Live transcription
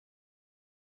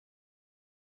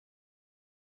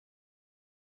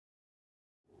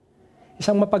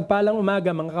Isang mapagpalang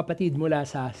umaga mga kapatid mula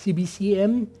sa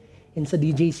CBCM and sa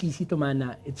DJCC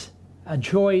Tumana. It's a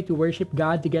joy to worship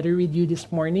God together with you this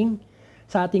morning.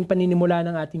 Sa ating paninimula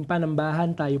ng ating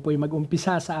panambahan, tayo po'y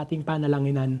mag-umpisa sa ating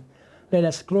panalanginan. Let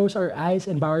us close our eyes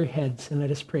and bow our heads and let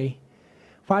us pray.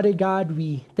 Father God,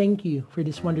 we thank you for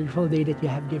this wonderful day that you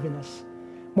have given us.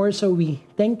 More so, we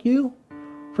thank you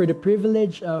for the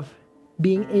privilege of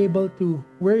being able to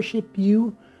worship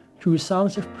you through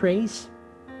songs of praise,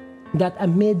 that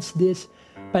amidst this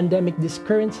pandemic, this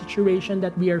current situation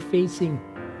that we are facing,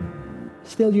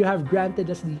 still you have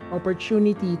granted us the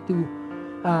opportunity to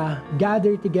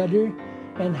gather together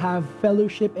and have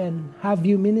fellowship and have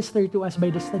you minister to us by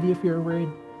the study of your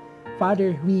word.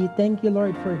 Father, we thank you,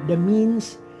 Lord, for the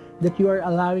means that you are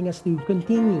allowing us to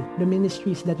continue the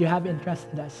ministries that you have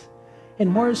entrusted us.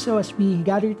 And more so, as we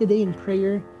gather today in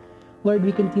prayer, Lord,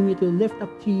 we continue to lift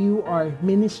up to you our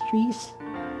ministries.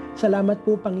 Salamat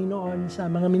po, Panginoon,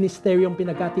 sa mga ministeryong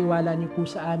pinagkatiwala niyo po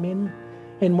sa amin.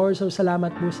 And more so,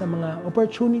 salamat po sa mga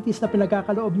opportunities na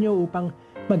pinagkakaloob niyo upang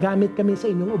magamit kami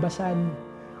sa inyong ubasan.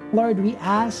 Lord, we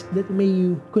ask that may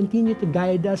you continue to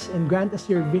guide us and grant us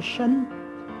your vision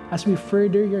as we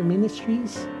further your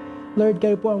ministries. Lord,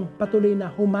 kayo po ang patuloy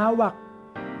na humawak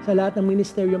sa lahat ng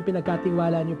ministeryong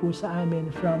pinagkatiwala niyo po sa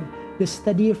amin, from the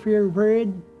study of your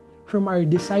word, from our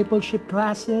discipleship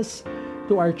classes,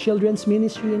 to our children's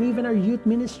ministry, and even our youth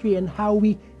ministry, and how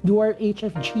we do our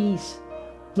HFGs.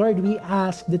 Lord, we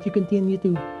ask that you continue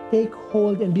to take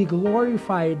hold and be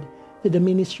glorified to the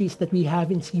ministries that we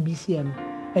have in CBCM,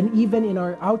 and even in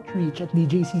our outreach at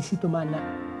DJCC Tumana.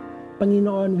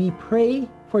 Panginoon, we pray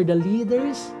for the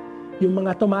leaders, yung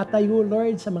mga tumatayo,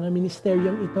 Lord, sa mga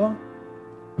ministeryong ito.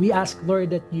 We ask,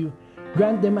 Lord, that you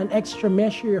grant them an extra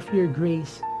measure of your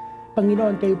grace.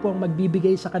 Panginoon, kayo po ang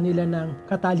magbibigay sa kanila ng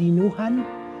katalinuhan.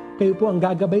 Kayo po ang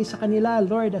gagabay sa kanila,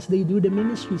 Lord, as they do the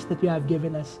ministries that you have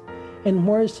given us. And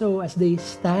more so, as they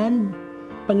stand,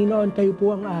 Panginoon, kayo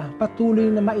po ang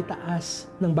patuloy na maitaas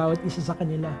ng bawat isa sa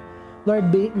kanila. Lord,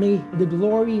 may the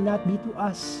glory not be to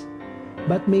us,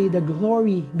 but may the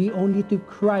glory be only to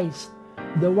Christ,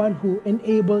 the one who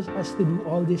enables us to do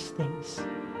all these things.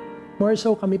 More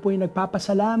so, kami po ay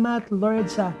nagpapasalamat, Lord,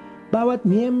 sa bawat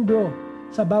miyembro,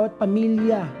 sa bawat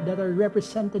pamilya that are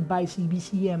represented by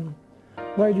CBCM.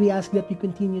 Lord, we ask that you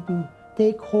continue to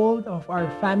take hold of our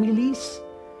families.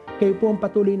 Kayo po ang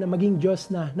patuloy na maging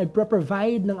Diyos na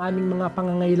nagpro-provide ng aming mga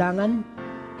pangangailangan.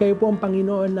 Kayo po ang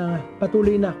Panginoon na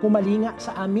patuloy na kumalinga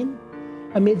sa amin.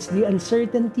 Amidst the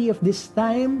uncertainty of this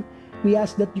time, we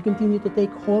ask that you continue to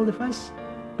take hold of us.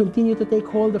 Continue to take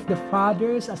hold of the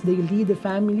fathers as they lead the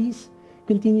families.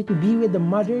 Continue to be with the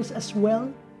mothers as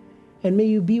well. And may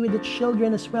you be with the children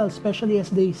as well, especially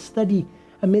as they study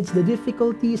amidst the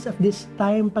difficulties of this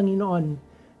time, Panginoon.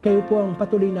 Kayo po ang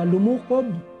patuloy na lumukob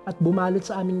at bumalot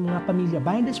sa aming mga pamilya.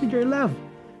 Bind us with your love.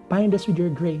 Bind us with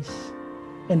your grace.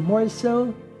 And more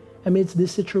so, amidst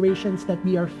these situations that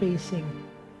we are facing,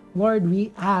 Lord,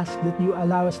 we ask that you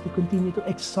allow us to continue to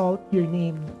exalt your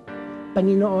name.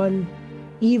 Panginoon,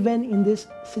 even in this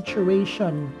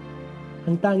situation,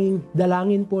 ang tanging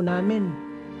dalangin po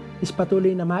namin is patuloy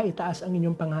na maitaas ang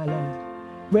inyong pangalan.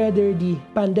 Whether the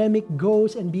pandemic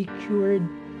goes and be cured,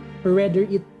 or whether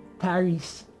it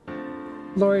tarries,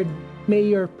 Lord, may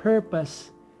your purpose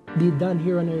be done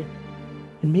here on earth.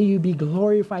 And may you be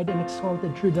glorified and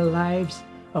exalted through the lives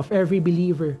of every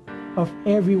believer, of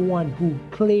everyone who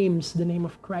claims the name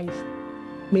of Christ.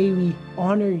 May we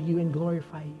honor you and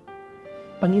glorify you.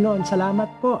 Panginoon, salamat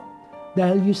po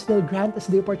dahil you still grant us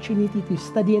the opportunity to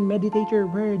study and meditate your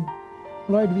word.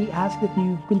 Lord, we ask that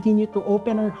you continue to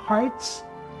open our hearts,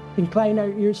 incline our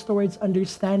ears towards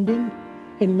understanding,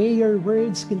 and may your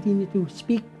words continue to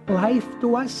speak life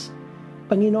to us.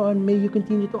 Panginoon, may you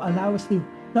continue to allow us to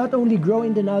not only grow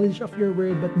in the knowledge of your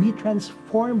word, but be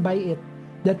transformed by it,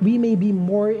 that we may be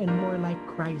more and more like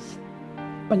Christ.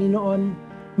 Panginoon,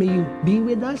 may you be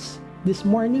with us this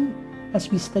morning as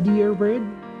we study your word.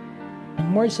 And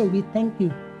more so, we thank you,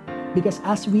 because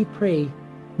as we pray,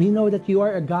 we know that you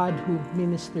are a God who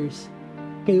ministers.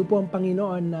 Kayo po ang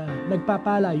Panginoon na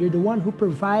nagpapala. You're the one who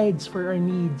provides for our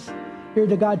needs. You're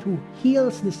the God who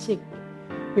heals the sick.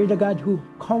 You're the God who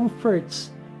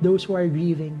comforts those who are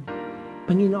grieving.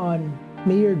 Panginoon,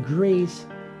 may your grace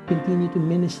continue to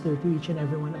minister to each and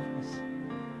every one of us.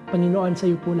 Panginoon, sa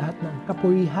iyo po lahat ng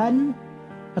kapurihan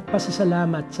at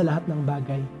pasasalamat sa lahat ng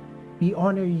bagay. We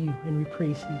honor you and we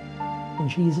praise you.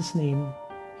 In Jesus' name,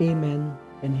 amen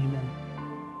and amen.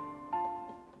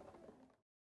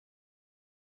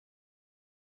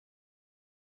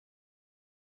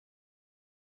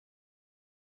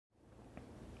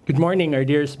 Good morning, our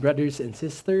dearest brothers and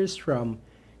sisters from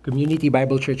Community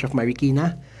Bible Church of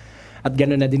Marikina. At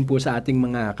ganoon na din po sa ating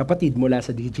mga kapatid mula sa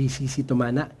JOB027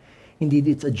 Tumana. Indeed,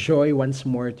 it's a joy once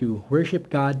more to worship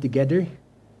God together,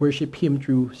 worship Him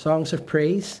through songs of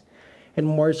praise, and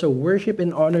more so worship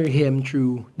and honor Him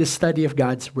through the study of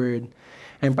God's Word.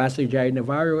 I'm Pastor Jair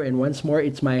Navarro, and once more,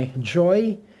 it's my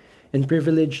joy and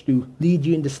privilege to lead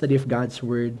you in the study of God's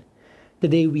Word.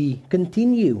 Today, we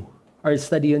continue our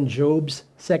study on Job's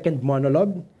second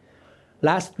monologue.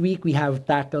 Last week, we have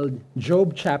tackled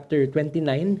Job chapter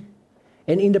 29.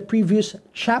 And in the previous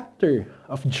chapter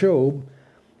of Job,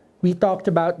 we talked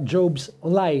about Job's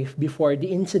life before the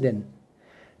incident.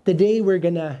 Today, we're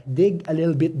gonna dig a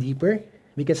little bit deeper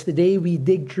because today we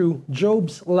dig through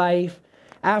Job's life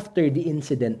after the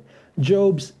incident.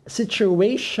 Job's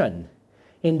situation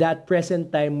in that present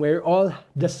time where all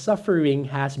the suffering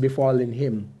has befallen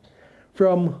him.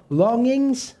 From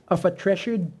longings of a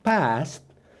treasured past,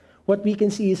 what we can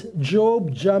see is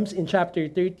Job jumps in chapter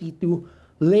 30 to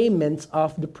laments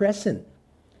of the present.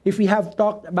 If we have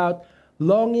talked about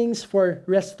longings for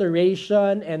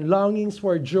restoration and longings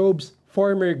for Job's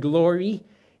former glory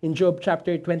in Job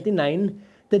chapter 29,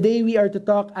 today we are to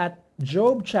talk at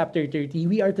Job chapter 30.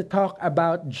 We are to talk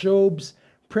about Job's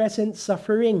present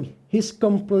suffering, his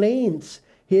complaints,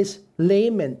 his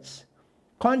laments,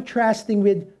 contrasting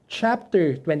with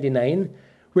chapter 29,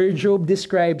 where Job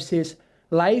describes his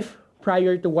life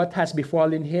prior to what has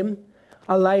befallen him,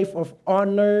 a life of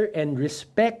honor and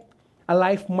respect, a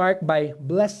life marked by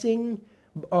blessing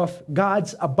of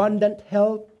God's abundant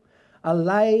health, a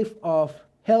life of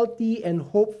healthy and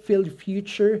hope-filled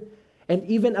future, and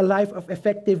even a life of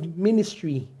effective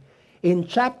ministry. In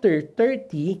chapter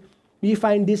 30, we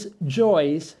find these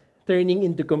joys turning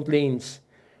into complaints.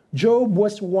 Job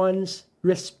was once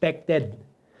respected.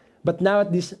 But now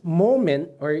at this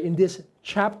moment, or in this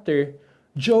chapter,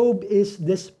 Job is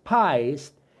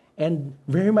despised and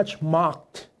very much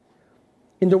mocked.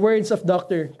 In the words of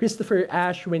Dr. Christopher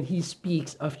Ash when he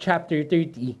speaks of chapter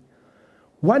 30,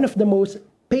 one of the most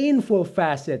painful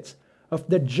facets of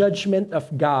the judgment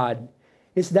of God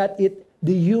is that it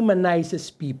dehumanizes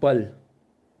people.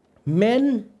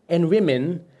 Men and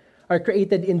women are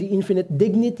created in the infinite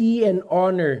dignity and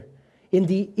honor, in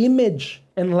the image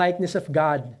and likeness of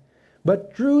God.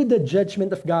 But through the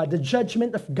judgment of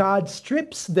God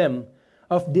strips them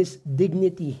of this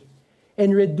dignity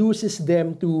and reduces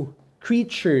them to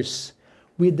creatures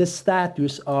with the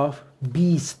status of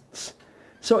beasts.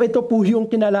 So ito po yung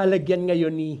kinalalagyan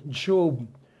ngayon ni Job.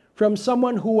 From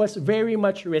someone who was very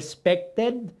much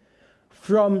respected,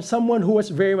 from someone who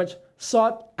was very much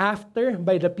sought after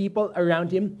by the people around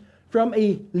him, from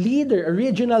a leader,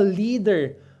 original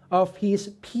leader of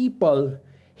his people,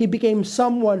 he became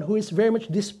someone who is very much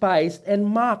despised and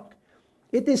mocked.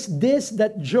 It is this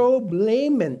that Job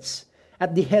laments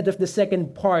at the head of the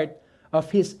second part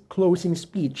of his closing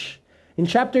speech. In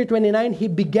chapter 29, he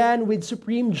began with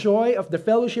supreme joy of the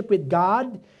fellowship with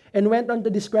God and went on to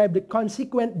describe the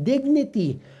consequent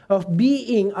dignity of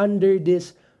being under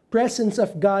this presence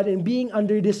of God and being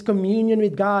under this communion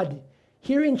with God.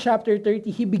 Here in chapter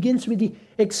 30, he begins with the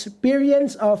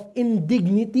experience of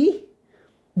indignity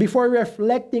before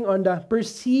reflecting on the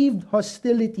perceived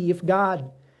hostility of God.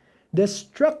 The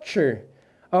structure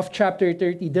of chapter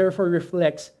 30 therefore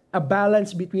reflects a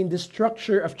balance between the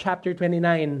structure of chapter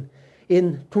 29.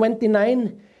 In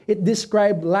 29, it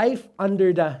described life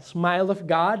under the smile of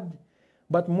God,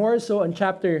 but more so in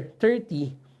chapter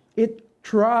 30, it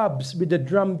throbs with the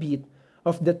drumbeat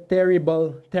of the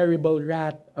terrible, terrible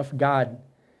wrath of God.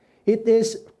 It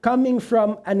is coming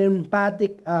from an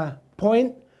emphatic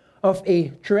point of a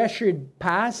treasured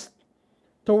past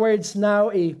towards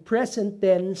now a present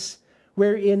tense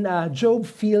wherein Job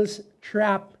feels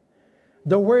trapped.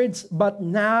 The words "but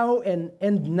now" and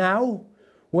 "now"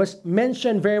 was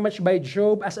mentioned very much by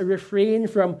Job as a refrain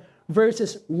from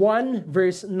verses 1,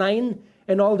 verse 9,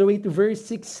 and all the way to verse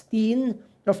 16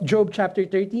 of Job chapter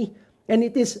 30. And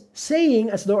it is saying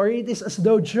as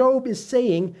though Job is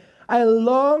saying, I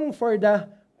long for the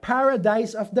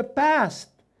paradise of the past.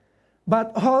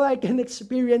 But all I can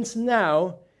experience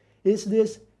now is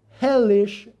this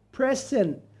hellish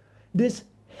present, this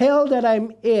hell that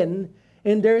I'm in,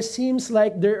 and it seems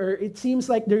like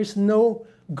there's no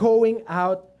going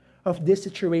out of this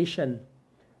situation.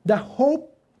 The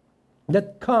hope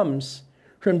that comes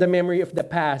from the memory of the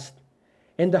past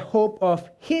and the hope of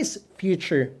his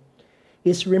future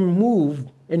is removed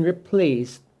and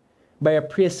replaced by a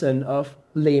prison of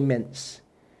laments.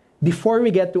 Before we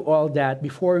get to all that,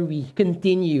 before we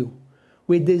continue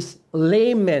with these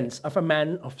laments of a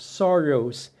man of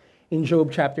sorrows in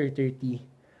Job chapter 30,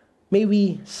 May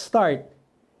we start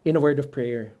in a word of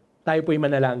prayer. Tayo po'y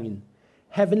manalangin.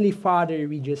 Heavenly Father,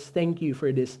 we just thank you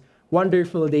for this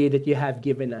wonderful day that you have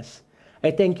given us.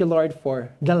 I thank you, Lord,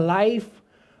 for the life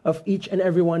of each and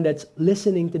everyone that's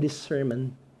listening to this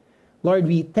sermon. Lord,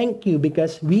 we thank you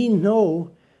because we know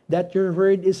that your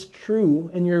word is true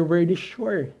and your word is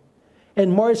sure.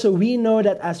 And more so, we know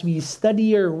that as we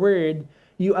study your word,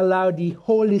 you allow the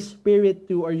Holy Spirit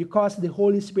to, or you cause the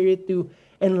Holy Spirit to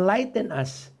enlighten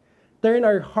us, turn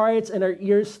our hearts and our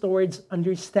ears towards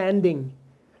understanding.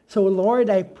 So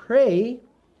Lord, I pray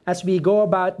as we go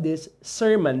about this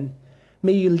sermon,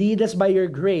 may you lead us by your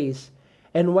grace,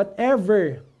 and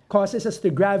whatever causes us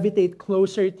to gravitate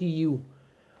closer to you,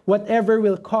 whatever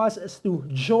will cause us to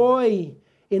joy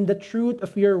in the truth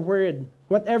of your word,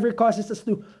 whatever causes us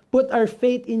to put our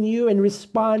faith in you and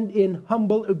respond in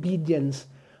humble obedience,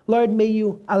 Lord, may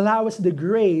you allow us the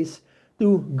grace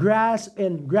to grasp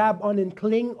and grab on and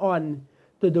cling on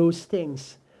to those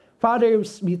things. Father,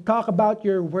 as we talk about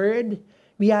your word,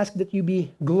 we ask that you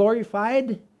be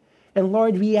glorified. And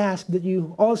Lord, we ask that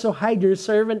you also hide your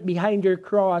servant behind your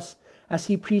cross as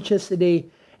he preaches today.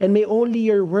 And may only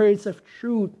your words of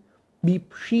truth be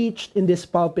preached in this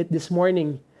pulpit this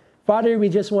morning. Father, we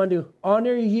just want to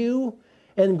honor you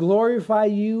and glorify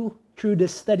you through the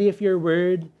study of your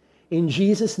word. In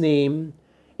Jesus' name,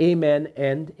 amen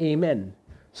and amen.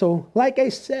 So, like I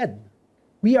said,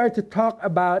 we are to talk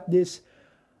about this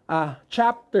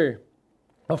chapter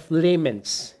of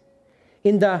Laments.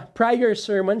 In the prior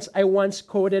sermons, I once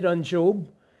quoted on Job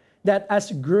that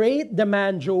as great the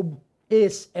man Job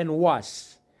is and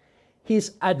was,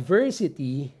 his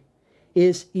adversity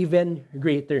is even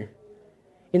greater.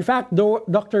 In fact,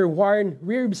 Dr. Warren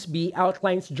Wiersbe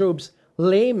outlines Job's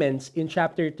laments in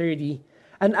chapter 30,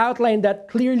 an outline that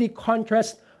clearly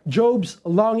contrasts Job's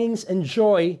longings and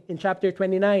joy in chapter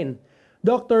 29.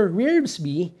 Dr.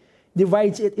 Wiersbe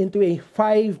divides it into a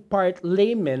 5-part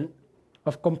lament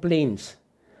of complaints,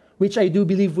 which I do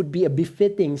believe would be a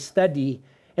befitting study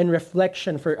and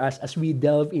reflection for us as we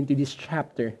delve into this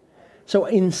chapter. So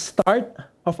in start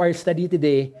of our study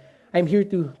today, I'm here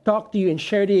to talk to you and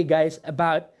share to you guys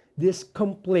about these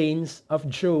complaints of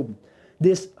Job,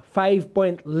 this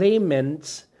 5-point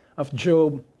laments of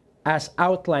Job as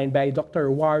outlined by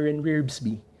Dr. Warren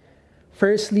Wiersbe.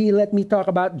 Firstly, let me talk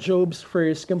about Job's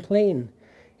first complaint.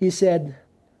 He said,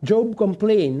 Job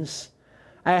complains,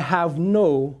 I have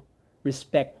no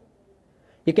respect.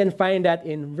 You can find that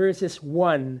in verses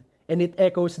 1, and it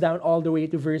echoes down all the way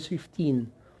to verse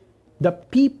 15. The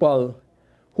people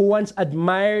who once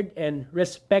admired and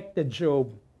respected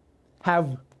Job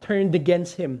have turned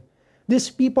against him.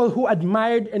 These people who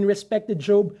admired and respected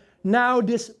Job now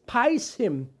despise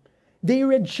him. They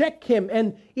reject him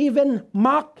and even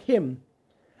mock him.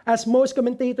 As most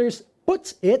commentators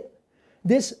puts it,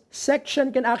 this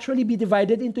section can actually be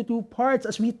divided into 2 parts.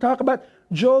 As we talk about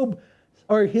Job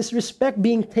or his respect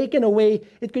being taken away,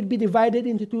 it could be divided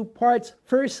into 2 parts.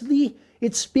 Firstly,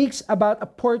 it speaks about a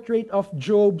portrait of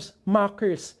Job's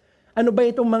mockers. Ano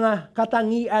ba itong mga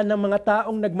katangian ng mga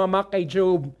taong nagmamak kay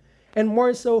Job? And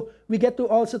more so, we get to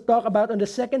also talk about on the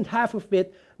second half of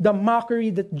it, the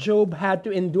mockery that Job had to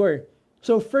endure.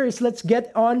 So first, let's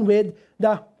get on with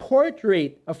the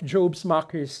portrait of Job's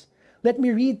mockers. Let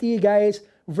me read to you guys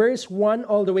verse 1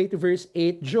 all the way to verse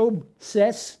 8. Job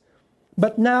says,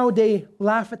 But now they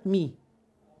laugh at me,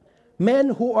 men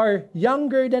who are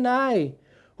younger than I,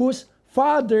 whose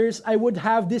fathers I would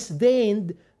have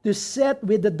disdained to set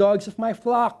with the dogs of my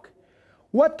flock.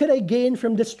 What could I gain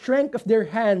from the strength of their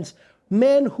hands,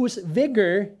 men whose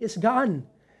vigor is gone?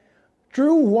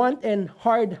 Through want and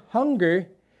hard hunger,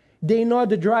 they gnaw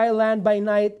the dry land by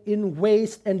night in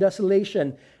waste and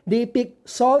desolation. They pick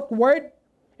saltwort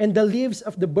and the leaves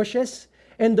of the bushes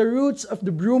and the roots of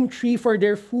the broom tree for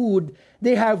their food.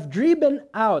 They have they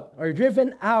are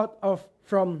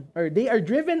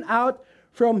driven out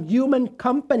from human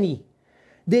company.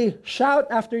 They shout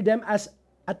after them as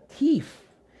a thief.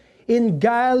 In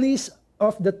gullies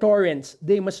of the torrents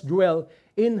they must dwell.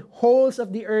 In holes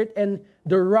of the earth and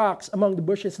the rocks among the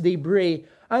bushes they bray.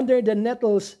 Under the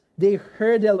nettles they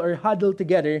hurdle or huddle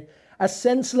together. A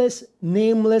senseless,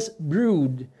 nameless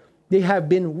brood. They have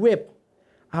been whipped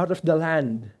out of the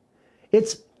land.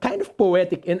 It's kind of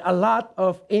poetic in a lot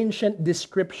of ancient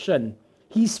description.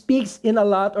 He speaks in a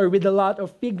lot or with a lot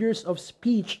of figures of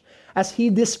speech as he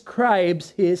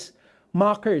describes his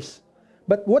mockers.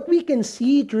 But what we can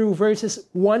see through verses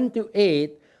 1 to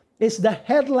 8 is the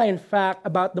headline fact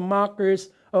about the mockers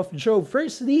of Job.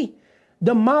 Firstly,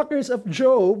 the mockers of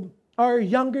Job are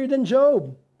younger than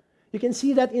Job. You can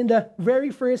see that in the very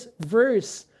first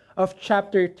verse of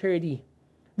chapter 30.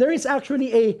 There is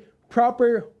actually a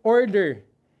proper order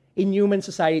in human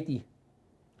society.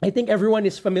 I think everyone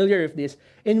is familiar with this,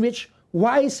 in which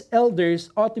wise elders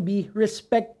ought to be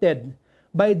respected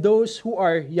by those who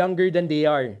are younger than they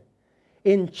are.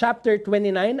 In chapter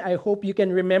 29, I hope you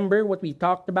can remember what we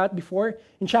talked about before.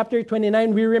 In chapter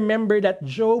 29, we remember that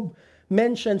Job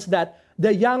mentions that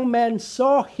the young man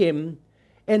saw him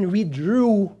and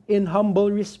withdrew in humble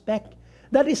respect.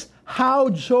 That is how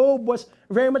Job was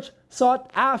very much sought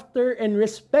after and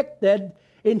respected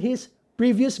in his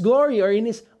previous glory or in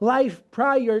his life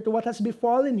prior to what has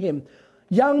befallen him.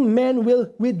 Young men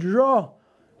will withdraw.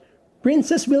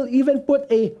 Princes will even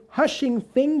put a hushing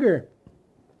finger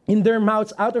in their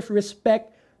mouths out of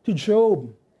respect to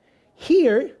Job.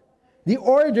 Here, the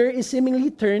order is seemingly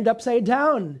turned upside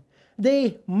down.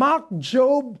 They mock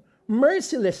Job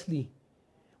mercilessly.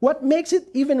 What makes it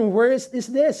even worse is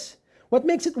this. What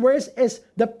makes it worse is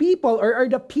the people or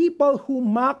the people who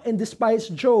mock and despise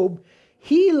Job,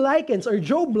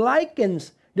 Job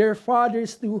likens their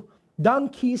fathers to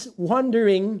donkeys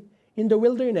wandering in the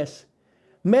wilderness.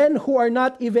 Men who are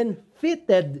not even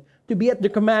fitted to be at the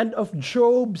command of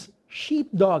Job's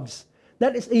sheepdogs.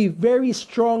 That is a very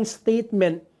strong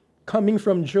statement coming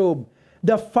from Job.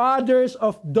 The fathers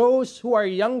of those who are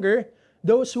younger,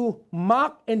 those who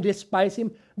mock and despise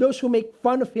him, those who make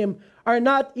fun of him, are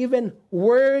not even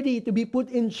worthy to be put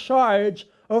in charge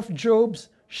of Job's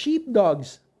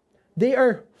sheepdogs. They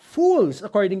are fools,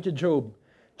 according to Job,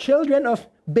 children of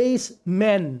base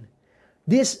men.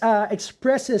 This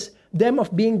expresses them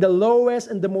of being the lowest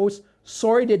and the most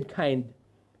sordid kind.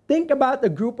 Think about a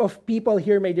group of people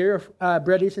here, my dear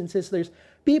brothers and sisters,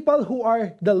 people who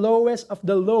are the lowest of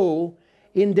the low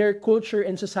in their culture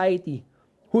and society,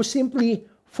 who simply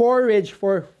forage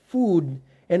for food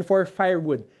and for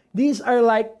firewood. These are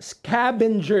like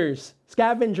scavengers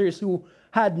who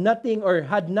had nothing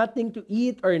to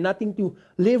eat or nothing to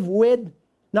live with,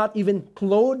 not even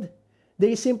clothed.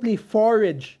 They simply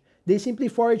forage. They simply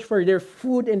forage for their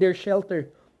food and their shelter.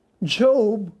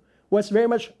 Job was very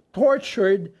much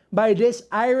tortured by this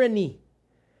irony.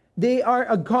 They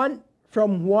are gone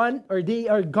from want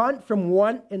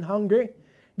and hunger.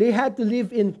 They had to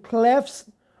live in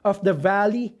clefts of the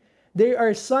valley. They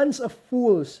are sons of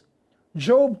fools.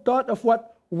 Job thought of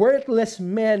what worthless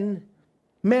men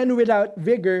without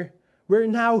vigor, were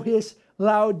now his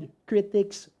loud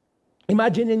critics.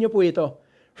 Imagine niyo po ito.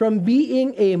 From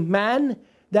being a man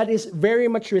that is very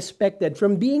much respected,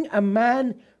 from being a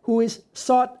man who is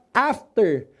sought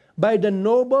after by the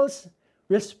nobles,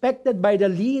 respected by the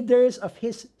leaders of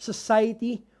his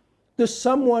society, to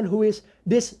someone who is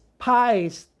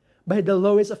despised by the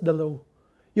lowest of the low.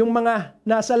 Yung mga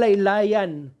nasa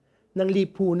laylayan ng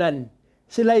lipunan,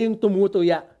 sila yung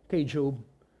tumutuya kay Job.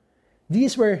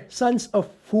 These were sons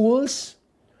of fools,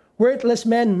 worthless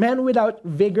men, men without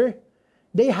vigor.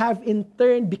 They have in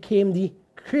turn became the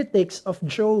critics of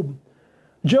Job.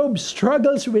 Job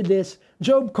struggles with this.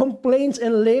 Job complains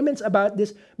and laments about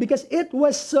this because it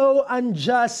was so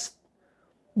unjust.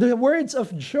 The words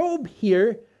of Job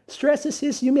here stresses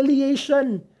his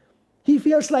humiliation. He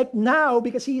feels like now,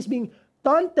 because he is being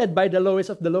taunted by the lowest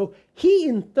of the low, he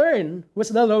in turn was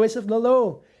the lowest of the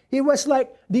low. He was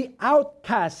like the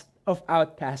outcast of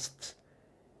outcasts.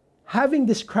 Having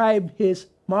described his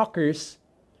mockers,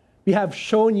 we have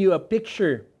shown you a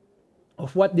picture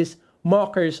of what these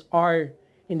mockers are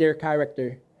in their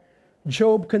character.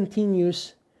 Job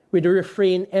continues with the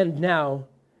refrain "and now,"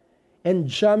 and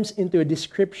jumps into a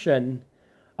description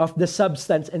of the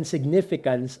substance and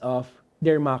significance of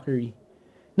their mockery.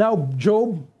 Now,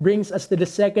 Job brings us to the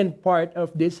second part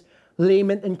of this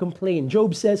lament and complaint.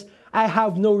 Job says, I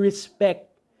have no respect.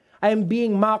 I am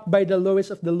being mocked by the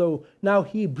lowest of the low. Now,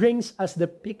 he brings us the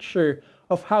picture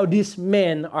of how these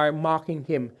men are mocking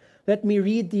him. Let me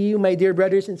read to you, my dear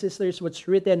brothers and sisters, what's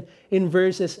written in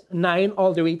verses 9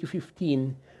 all the way to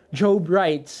 15. Job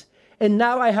writes, and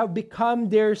now I have become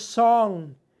their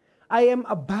song. I am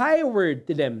a byword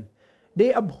to them.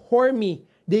 They abhor me.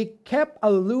 They kept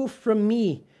aloof from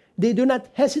me. They do not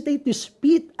hesitate to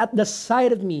spit at the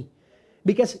sight of me.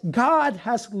 Because God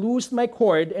has loosed my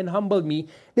cord and humbled me,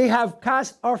 they have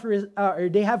cast off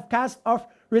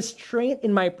restraint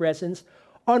in my presence.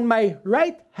 On my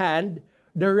right hand,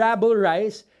 the rabble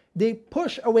rise. They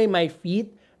push away my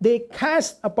feet. They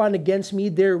cast upon against me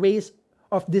their ways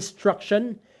of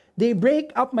destruction. They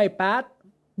break up my path.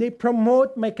 They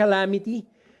promote my calamity.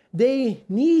 They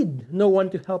need no one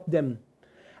to help them.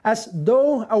 As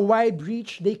though a wide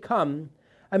breach they come,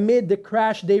 amid the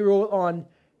crash they roll on,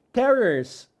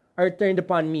 terrors are turned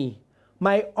upon me.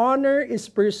 My honor is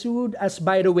pursued as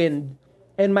by the wind,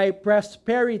 and my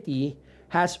prosperity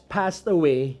has passed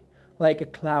away like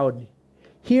a cloud.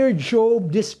 Here,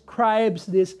 Job describes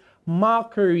this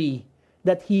mockery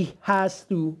that he has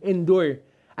to endure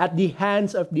at the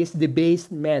hands of these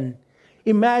debased men.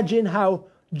 Imagine how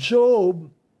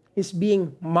Job is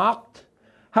being mocked,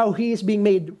 how he is being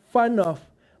made fun of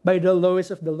by the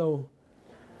lowest of the low.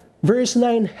 Verse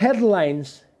 9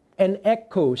 headlines and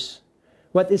echoes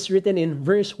what is written in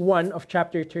verse 1 of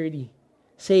chapter 30,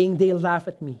 saying, "They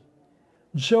laugh at me."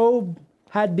 Job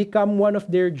had become one of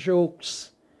their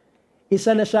jokes.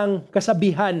 Isa na siyang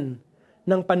kasabihan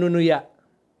ng panunuya.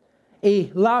 A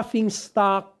laughing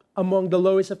stock among the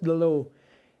lowest of the low.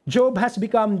 Job has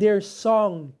become their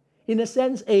song. In a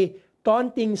sense, a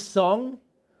taunting song.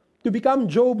 To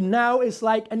become Job now is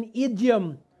like an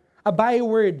idiom, a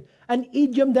byword, an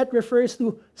idiom that refers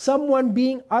to someone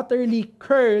being utterly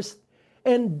cursed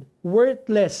and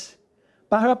worthless.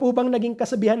 Para po bang naging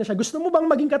kasabihan na siya, gusto mo bang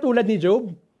maging katulad ni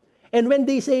Job? And when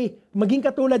they say, maging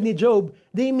katulad ni Job,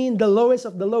 they mean the lowest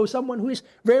of the low, someone who is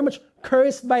very much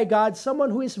cursed by God, someone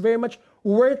who is very much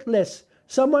worthless,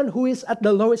 someone who is at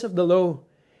the lowest of the low.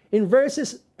 In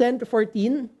verses 10 to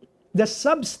 14, the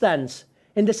substance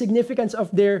and the significance of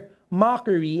their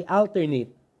mockery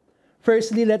alternate.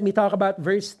 Firstly, let me talk about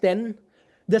verse 10.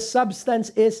 The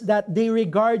substance is that they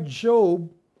regard Job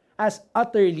as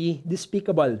utterly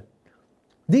despicable.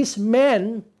 These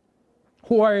men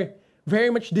who are very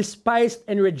much despised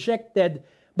and rejected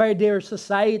by their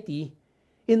society,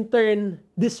 in turn,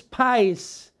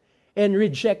 despise and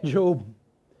reject Job.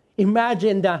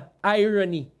 Imagine the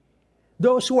irony.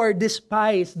 Those who are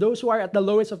despised, those who are at the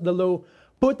lowest of the low,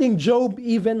 putting Job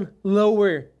even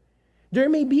lower. There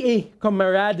may be a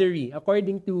camaraderie,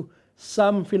 according to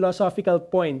some philosophical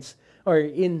points, or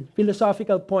in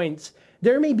philosophical points,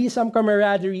 there may be some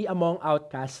camaraderie among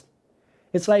outcasts.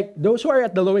 It's like those who are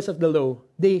at the lowest of the low,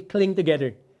 they cling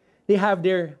together. They have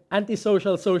their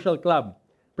antisocial social club,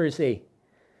 per se.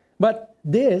 But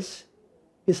this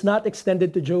is not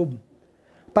extended to Job.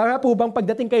 Para po bang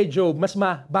pagdating kay Job, mas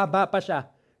mababa pa siya,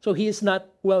 so he is not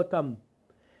welcome.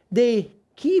 They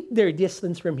keep their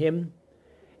distance from him.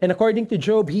 And according to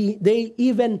Job, they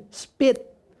even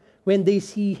spit when they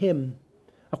see him.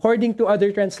 According to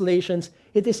other translations,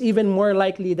 it is even more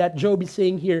likely that Job is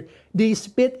saying here, they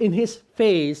spit in his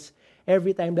face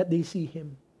every time that they see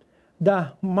him.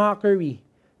 The mockery,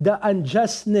 the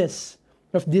unjustness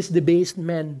of these debased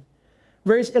men.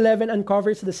 Verse 11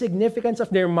 uncovers the significance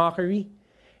of their mockery.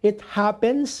 It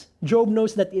happens, Job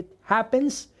knows that it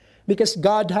happens because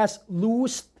God has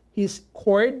loosed his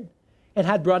cord and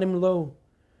had brought him low.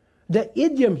 The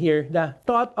idiom here, the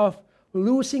thought of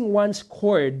losing one's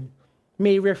cord,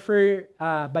 may refer,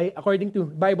 according to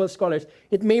Bible scholars,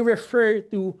 it may refer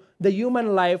to the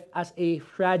human life as a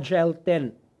fragile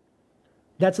tent.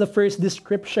 That's the first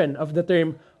description of the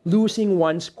term losing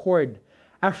one's cord.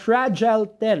 A fragile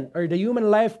tent, or the human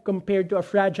life compared to a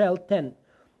fragile tent.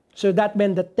 So that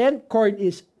when the tent cord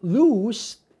is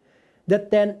loose, the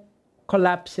tent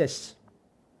collapses.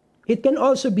 It can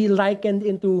also be likened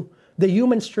into the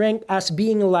human strength as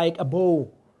being like a bow.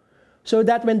 So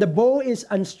that when the bow is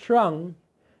unstrung,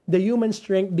 the human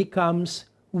strength becomes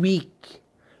weak.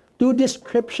 Two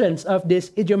descriptions of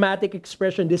this idiomatic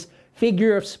expression, this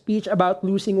figure of speech about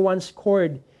losing one's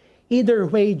cord. Either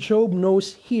way, Job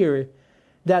knows here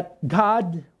that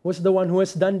God was the one who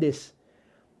has done this.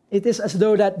 It is as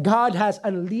though that God has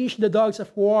unleashed the dogs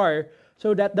of war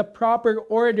so that the proper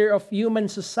order of human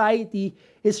society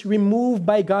is removed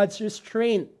by God's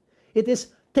restraint. It is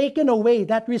taken away,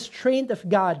 that restraint of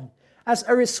God. As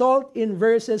a result, in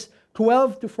verses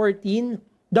 12 to 14,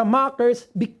 the mockers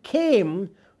became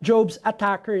Job's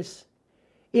attackers.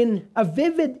 In a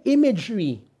vivid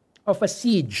imagery of a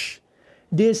siege,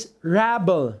 this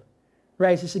rabble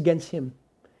rises against him.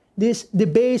 These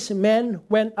debased men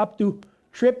went up to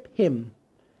trip him.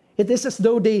 It is as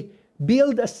though they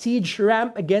build a siege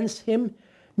ramp against him,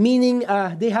 meaning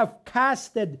they have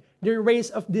casted their rays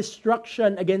of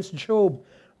destruction against Job.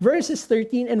 Verses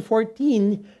 13 and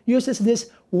 14 uses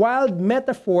these wild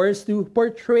metaphors to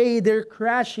portray their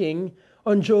crashing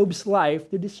on Job's life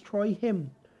to destroy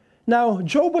him. Now,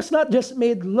 Job was not just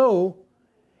made low,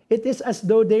 it is as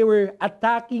though they were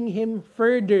attacking him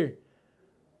further.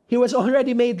 He was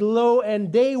already made low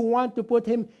and they want to put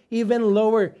him even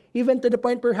lower, even to the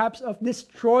point perhaps of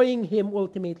destroying him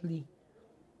ultimately.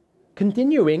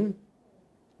 Continuing,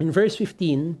 in verse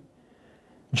 15,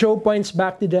 Job points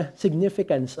back to the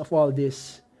significance of all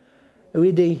this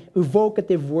with the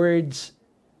evocative words,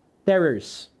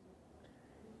 terrors.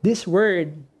 This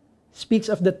word speaks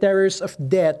of the terrors of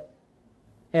death,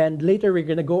 and later we're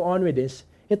going to go on with this.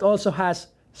 It also has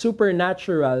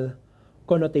supernatural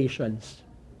connotations.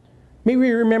 May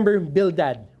we remember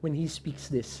Bildad when he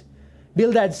speaks this.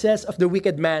 Bildad says of the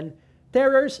wicked man,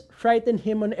 terrors frighten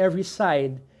him on every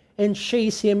side and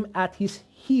chase him at his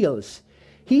heels.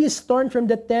 He is torn from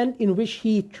the tent in which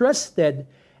he trusted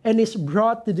and is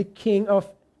brought to the king of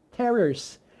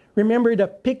terrors. Remember the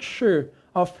picture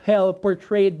of hell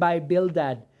portrayed by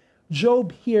Bildad.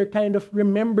 Job here kind of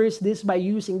remembers this by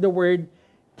using the word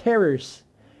terrors.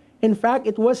 In fact,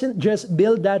 it wasn't just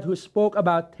Bildad who spoke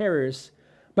about terrors,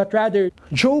 but rather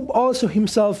Job also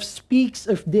himself speaks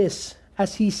of this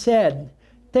as he said,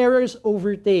 terrors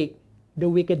overtake the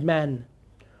wicked man.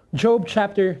 Job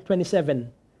chapter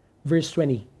 27, verse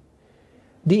 20.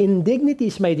 The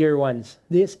indignities, my dear ones,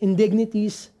 these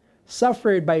indignities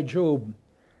suffered by Job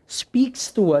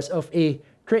speaks to us of a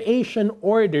creation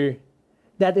order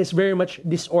that is very much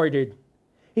disordered.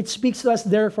 It speaks to us,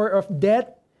 therefore, of death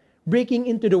breaking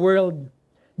into the world.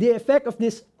 The effect of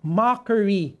this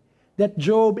mockery that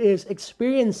Job is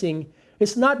experiencing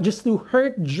is not just to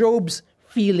hurt Job's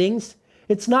feelings.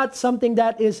 It's not something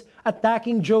that is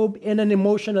attacking Job in an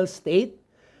emotional state,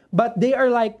 but they are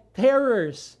like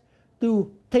terrors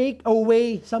to take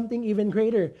away something even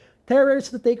greater. Terrors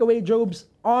to take away Job's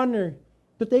honor,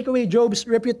 to take away Job's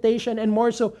reputation, and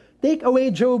more so, take away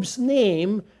Job's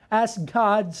name as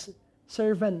God's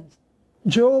servant.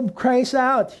 Job cries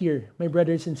out here, my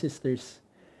brothers and sisters.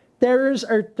 Terrors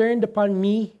are turned upon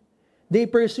me. They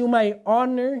pursue my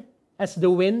honor as the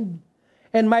wind,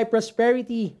 and my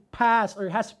prosperity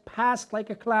has passed like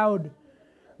a cloud.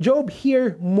 Job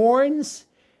here mourns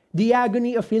the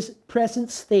agony of his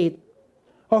present state,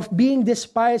 of being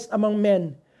despised among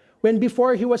men, when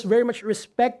before he was very much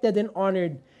respected and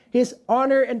honored. His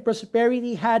honor and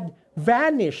prosperity had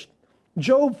vanished.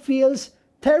 Job feels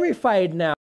terrified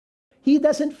now. He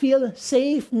doesn't feel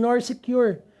safe nor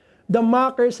secure. The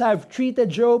mockers have treated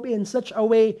Job in such a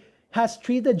way, has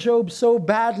treated Job so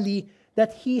badly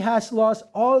that he has lost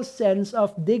all sense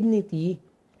of dignity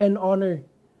and honor.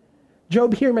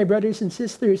 Job here, my brothers and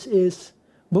sisters, is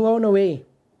blown away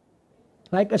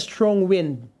like a strong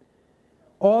wind.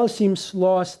 All seems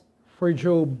lost for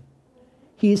Job.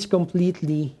 He is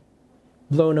completely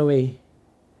blown away.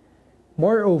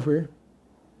 Moreover,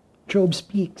 Job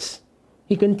speaks.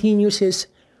 He continues his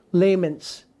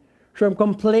laments from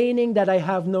complaining that I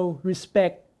have no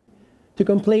respect to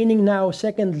complaining now,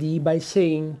 secondly, by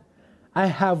saying, I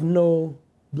have no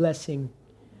blessing.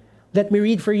 Let me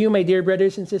read for you, my dear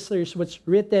brothers and sisters, what's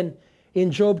written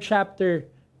in Job chapter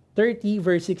 30,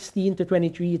 verse 16 to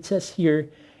 23. It says here,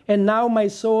 and now my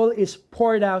soul is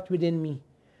poured out within me.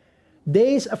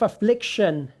 Days of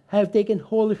affliction have taken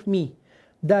hold of me.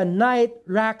 The night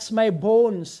racks my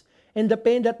bones, and the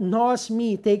pain that gnaws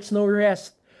me takes no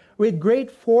rest. With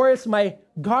great force my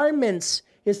garments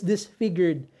is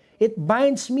disfigured. It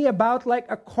binds me about like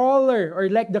a collar, or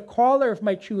like the collar of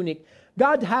my tunic.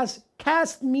 God has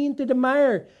cast me into the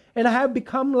mire, and I have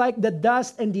become like the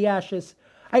dust and the ashes.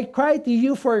 I cry to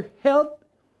you for help,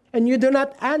 and you do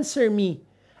not answer me.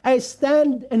 I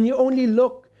stand, and you only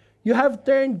look. You have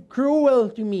turned cruel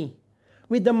to me.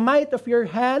 With the might of your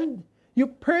hand, you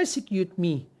persecute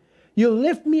me. You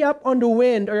lift me up on the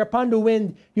wind, or upon the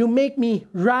wind. You make me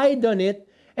ride on it,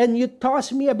 and you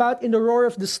toss me about in the roar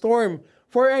of the storm.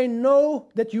 For I know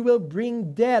that you will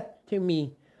bring death to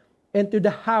me, and to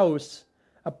the house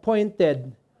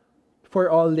appointed for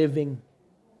all living.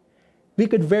 We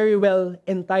could very well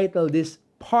entitle this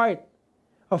part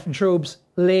of Job's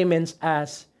laments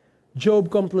as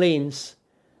Job complains,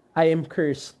 I am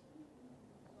cursed.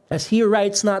 As he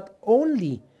writes not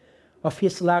only of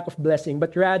his lack of blessing,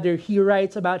 but rather he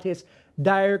writes about his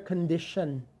dire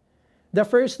condition. The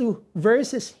first two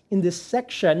verses in this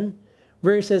section,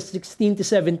 verses 16 to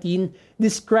 17,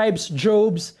 describes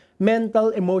Job's mental,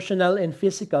 emotional, and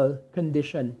physical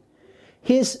condition.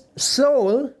 His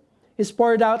soul is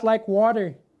poured out like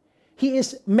water. He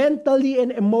is mentally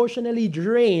and emotionally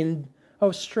drained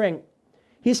of strength.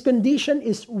 His condition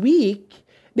is weak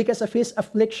because of his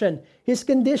affliction. His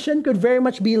condition could very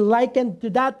much be likened to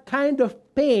that kind of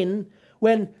pain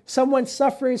when someone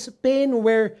suffers pain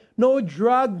where no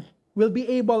drug will be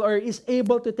able or is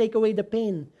able to take away the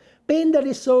pain. Pain that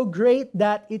is so great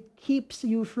that it keeps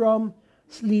you from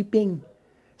sleeping.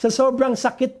 Sa sobrang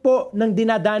sakit po ng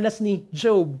dinadanas ni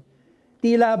Job,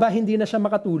 tila ba hindi na siya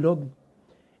makatulog.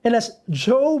 And as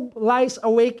Job lies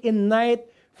awake in night,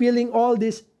 feeling all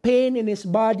this pain in his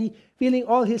body, feeling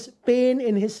all his pain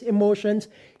in his emotions,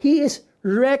 he is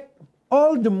wrecked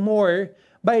all the more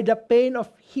by the pain of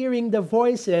hearing the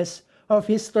voices of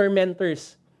his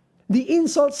tormentors. The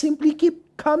insults simply keep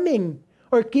coming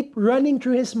or keep running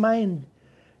through his mind.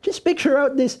 Just picture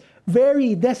out this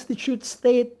very destitute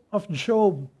state of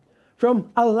Job,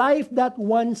 from a life that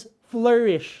once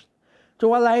flourished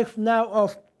to a life now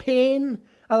of pain,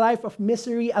 a life of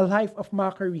misery, a life of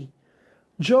mockery.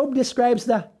 Job describes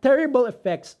the terrible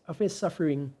effects of his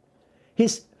suffering,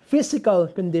 his physical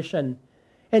condition,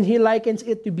 and he likens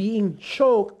it to being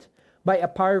choked by a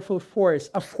powerful force,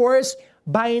 a force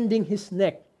binding his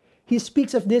neck. He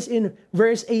speaks of this in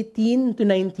verse 18 to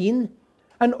 19,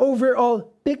 an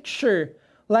overall picture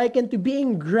likened to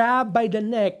being grabbed by the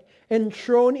neck and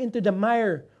thrown into the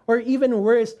mire, or even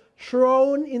worse,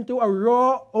 thrown into a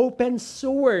raw, open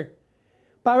sewer.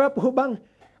 Para po bang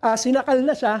sinakal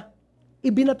na siya,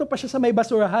 ibinato pa siya sa may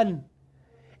basurahan.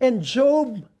 And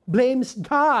Job blames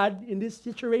God in this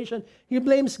situation. He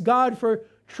blames God for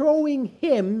throwing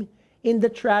him in the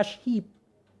trash heap.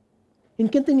 In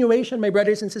continuation, my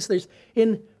brothers and sisters,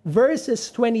 in verses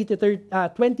 20 to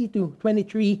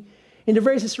 23, in the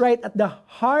verses right at the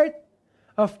heart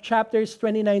of chapters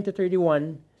 29 to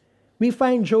 31, we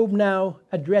find Job now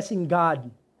addressing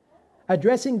God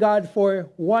for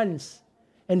once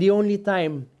and the only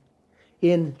time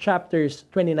in chapters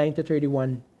 29 to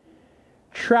 31.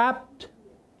 Trapped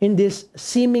in this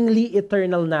seemingly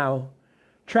eternal now,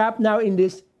 trapped now in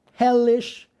this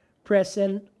hellish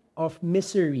present of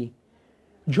misery,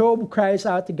 Job cries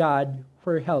out to God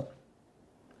for help.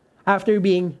 After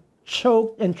being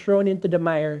choked and thrown into the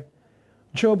mire,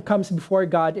 Job comes before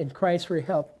God and cries for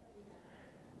help.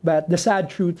 But the sad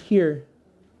truth here,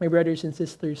 my brothers and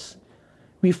sisters,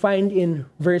 we find in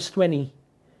verse 20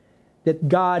 that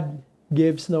God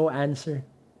gives no answer.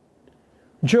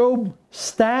 Job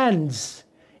stands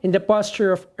in the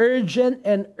posture of urgent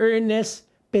and earnest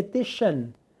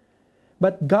petition,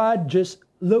 but God just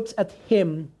looks at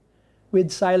him with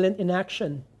silent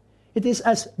inaction. It is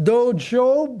as though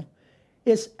Job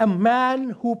is a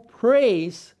man who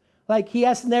prays like he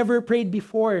has never prayed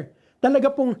before.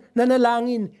 Talaga pong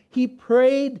nanalangin. He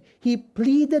prayed, he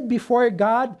pleaded before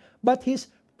God, but his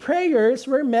prayers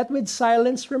were met with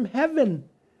silence from heaven.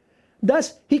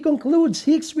 Thus, he concludes,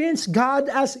 he experienced God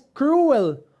as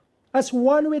cruel, as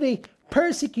one with a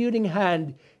persecuting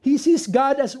hand. He sees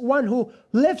God as one who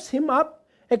lifts him up,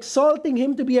 exalting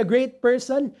him to be a great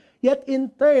person, yet in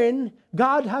turn,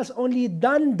 God has only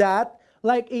done that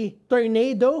like a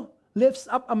tornado lifts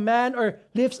up a man or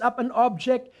lifts up an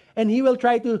object, and he will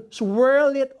try to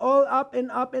swirl it all up and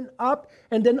up and up,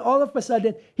 and then all of a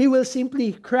sudden, he will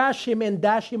simply crash him and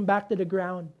dash him back to the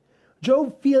ground.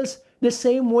 Job feels the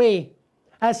same way,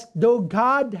 as though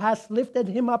God has lifted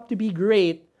him up to be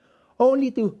great, only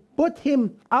to put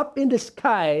him up in the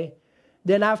sky,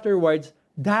 then afterwards,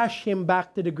 dash him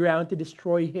back to the ground to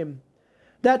destroy him.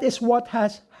 That is what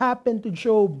has happened to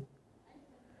Job.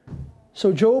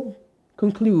 So Job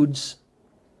concludes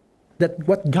that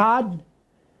what God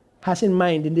has in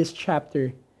mind in this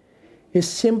chapter is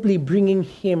simply bringing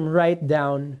him right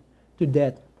down to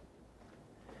death.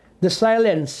 The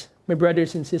silence, my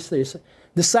brothers and sisters,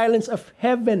 the silence of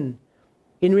heaven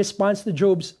in response to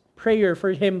Job's prayer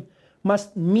for him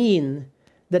must mean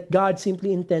that God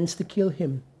simply intends to kill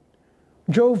him.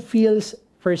 Job feels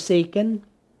forsaken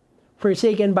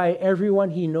by everyone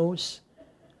he knows,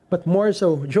 but more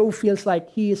so, Job feels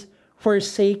like he is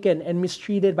forsaken and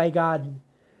mistreated by God.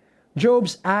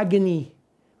 Job's agony,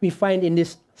 we find in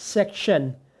this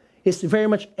section, is very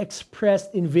much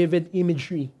expressed in vivid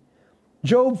imagery.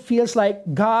 Job feels like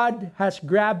God has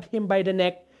grabbed him by the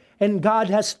neck and God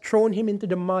has thrown him into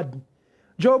the mud.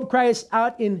 Job cries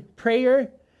out in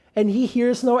prayer and he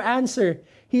hears no answer.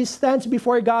 He stands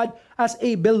before God as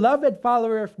a beloved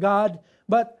follower of God,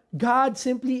 but God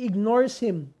simply ignores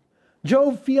him.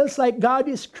 Job feels like God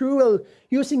is cruel,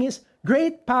 using his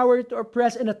great power to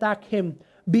oppress and attack him,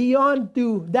 beyond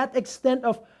to that extent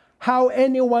of how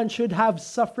anyone should have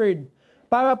suffered.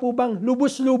 Para po bang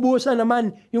lubos-lubusan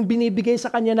naman yung binibigay sa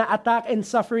kanya na attack and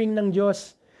suffering ng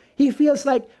Diyos. He feels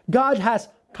like God has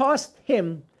tossed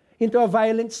him into a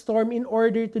violent storm in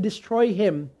order to destroy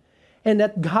him, and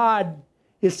that God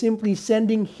is simply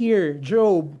sending here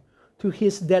Job to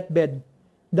his deathbed,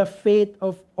 the fate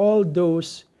of all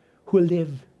those who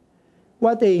live.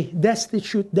 What a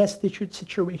destitute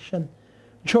situation.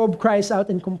 Job cries out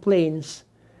and complains,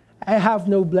 I have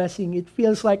no blessing. It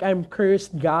feels like I'm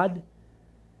cursed, God.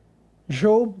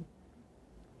 Job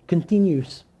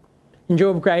continues. And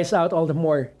Job cries out all the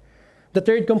more. The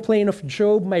third complaint of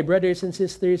Job, my brothers and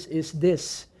sisters, is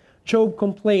this. Job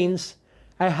complains,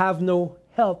 I have no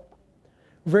help.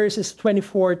 Verses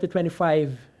 24 to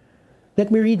 25.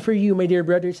 Let me read for you, my dear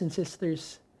brothers and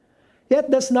sisters. Yet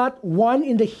does not one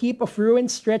in the heap of ruin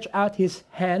stretch out his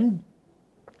hand,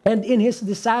 and in his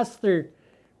disaster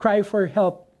cry for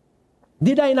help?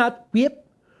 Did I not weep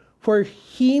for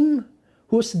him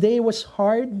whose day was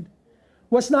hard?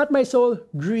 Was not my soul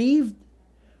grieved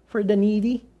for the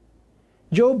needy?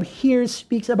 Job here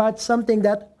speaks about something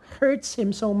that hurts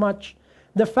him so much.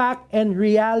 The fact and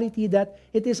reality that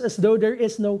it is as though there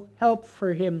is no help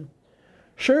for him.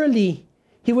 Surely,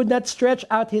 he would not stretch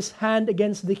out his hand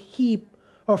against the heap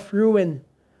of ruin.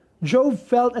 Job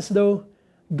felt as though,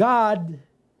 God,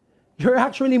 you're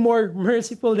actually more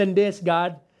merciful than this,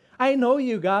 God. I know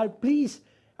you, God. Please,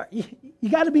 you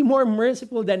got to be more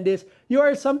merciful than this. You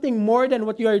are something more than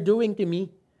what you are doing to me.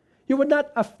 You would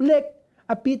not afflict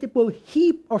a pitiful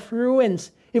heap of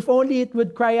ruins if only it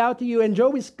would cry out to you. And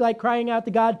Job is like crying out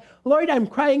to God, Lord, I'm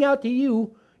crying out to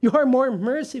you. You are more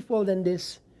merciful than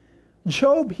this.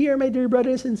 Job here, my dear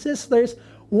brothers and sisters,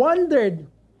 wondered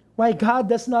why God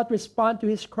does not respond to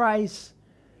his cries.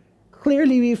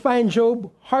 Clearly, we find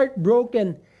Job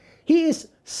heartbroken. He is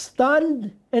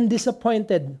stunned and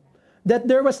disappointed that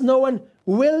there was no one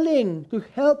willing to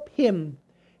help him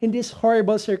in this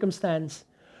horrible circumstance.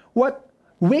 What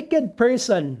wicked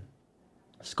person,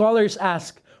 scholars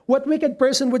ask, what wicked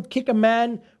person would kick a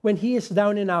man when he is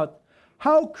down and out?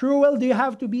 How cruel do you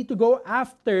have to be to go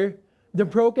after the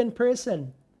broken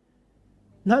person?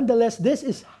 Nonetheless, this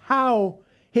is how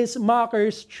his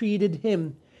mockers treated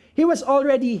him. He was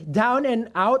already down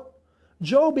and out.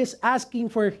 Job is asking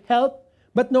for help,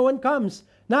 but no one comes,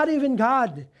 not even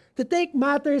God. To take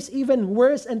matters even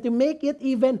worse and to make it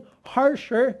even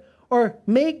harsher, or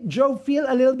make Job feel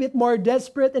a little bit more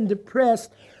desperate and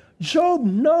depressed, Job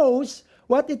knows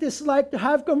what it is like to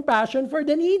have compassion for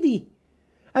the needy.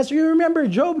 As you remember,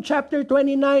 Job chapter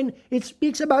 29, it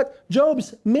speaks about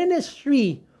Job's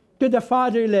ministry to the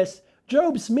fatherless,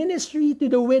 Job's ministry to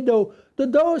the widow, to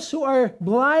those who are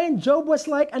blind. Job was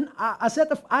like a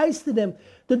set of eyes to them.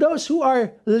 To those who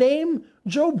are lame,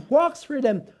 Job walks for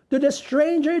them. To the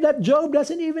stranger that Job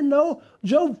doesn't even know,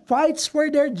 Job fights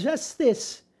for their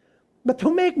justice. But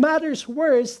to make matters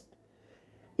worse,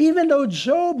 even though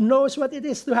Job knows what it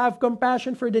is to have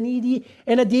compassion for the needy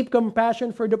and a deep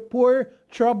compassion for the poor,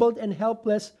 troubled, and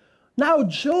helpless, now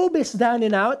Job is down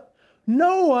and out.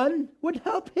 No one would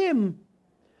help him.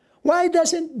 Why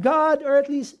doesn't God, or at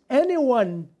least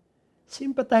anyone,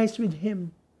 sympathize with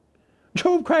him?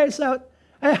 Job cries out,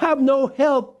 I have no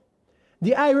help.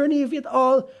 The irony of it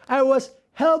all, I was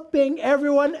helping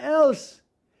everyone else.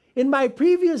 In my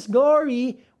previous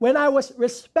glory, when I was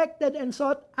respected and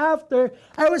sought after,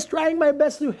 I was trying my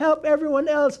best to help everyone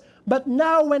else. But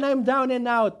now when I'm down and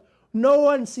out, no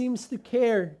one seems to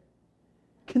care.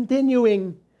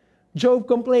 Continuing, Job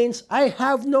complains, I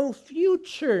have no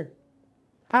future.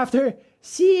 After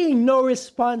seeing no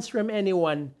response from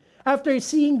anyone, after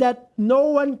seeing that no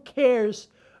one cares,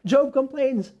 Job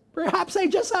complains, perhaps I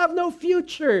just have no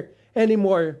future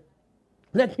anymore.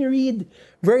 Let me read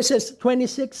verses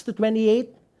 26 to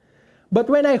 28. But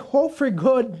when I hoped for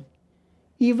good,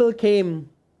 evil came.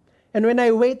 And when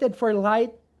I waited for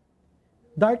light,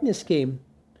 darkness came.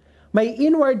 My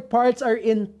inward parts are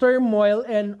in turmoil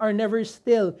and are never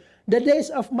still. The days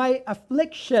of my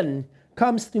affliction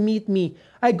comes to meet me.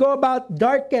 I go about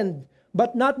darkened,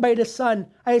 but not by the sun.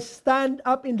 I stand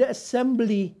up in the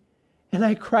assembly and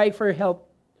I cry for help.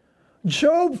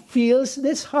 Job feels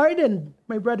disheartened,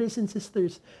 my brothers and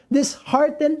sisters,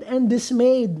 disheartened and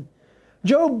dismayed.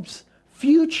 Job's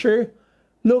future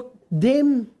looked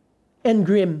dim and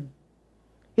grim.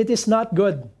 It is not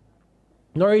good,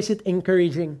 nor is it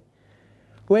encouraging.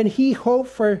 When he hoped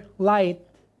for light,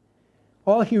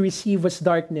 all he received was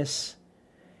darkness.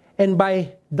 And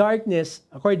by darkness,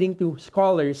 according to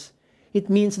scholars,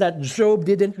 it means that Job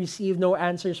didn't receive no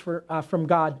answers from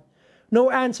God.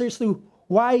 No answers to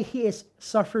why he is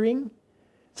suffering.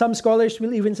 Some scholars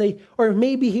will even say, or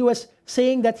maybe he was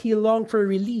saying that he longed for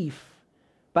relief.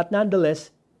 But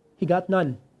nonetheless, he got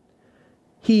none.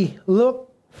 He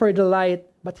looked for the light,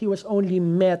 but he was only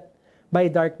met by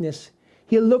darkness.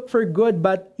 He looked for good,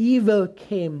 but evil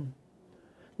came.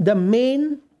 The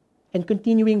main and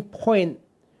continuing point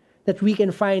that we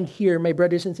can find here, my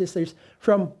brothers and sisters,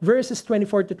 from verses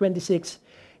 24 to 26,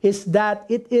 is that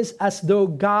it is as though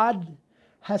God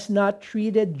has not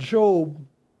treated Job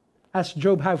as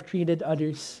Job have treated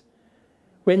others.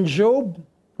 When Job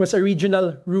was a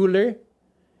regional ruler,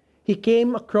 he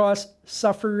came across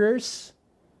sufferers.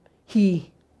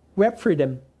 He wept for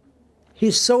them.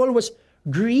 His soul was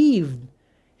grieved,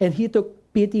 and he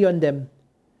took pity on them.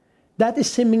 That is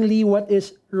seemingly what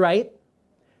is right,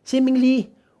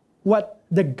 seemingly what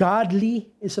the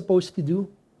godly is supposed to do.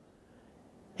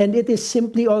 And it is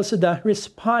simply also the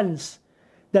response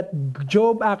that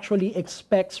Job actually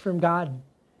expects from God.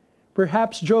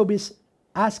 Perhaps Job is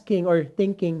asking or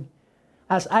thinking,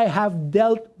 as I have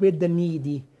dealt with the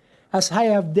needy, as I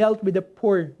have dealt with the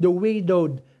poor, the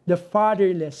widowed, the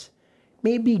fatherless,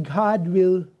 maybe God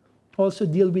will also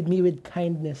deal with me with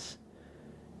kindness.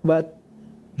 But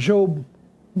Job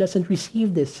doesn't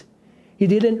receive this. He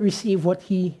didn't receive what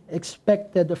he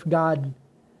expected of God.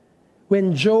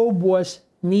 When Job was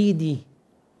needy,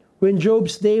 when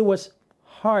Job's day was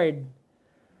hard,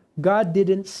 God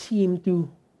didn't seem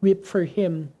to weep for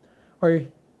him or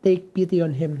take pity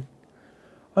on him.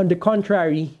 On the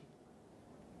contrary,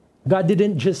 God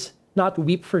didn't just not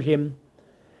weep for him,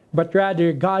 but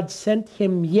rather God sent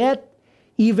him yet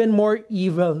even more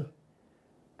evil.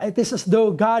 It is as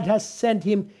though God has sent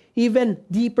him even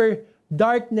deeper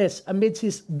darkness amidst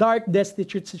his dark,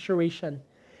 destitute situation.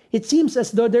 It seems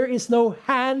as though there is no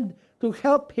hand to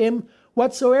help him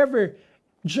whatsoever.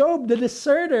 Job, the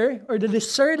deserter or the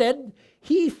deserted,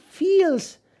 he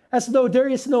feels as though there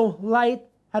is no light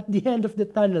at the end of the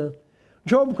tunnel.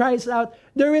 Job cries out,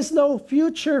 there is no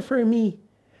future for me.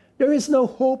 There is no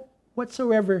hope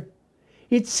whatsoever.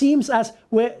 It seems as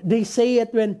they say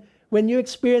it when you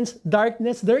experience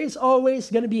darkness, there is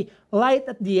always going to be light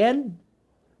at the end.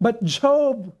 But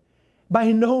Job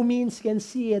by no means can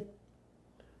see it.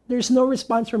 There's no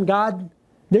response from God.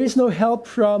 There is no help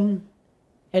from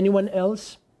anyone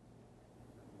else.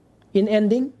 In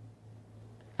ending,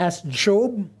 as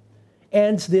Job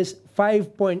ends this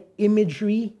 5-point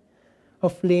imagery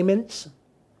of laments,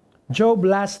 Job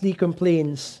lastly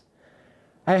complains,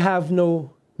 I have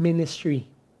no ministry.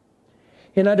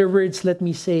 In other words, let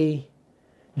me say,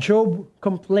 Job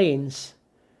complains,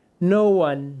 no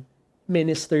one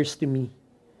ministers to me.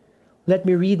 Let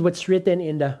me read what's written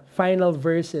in the final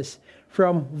verses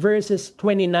from verses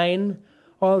 29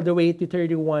 all the way to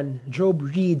 31. Job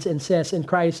reads and says and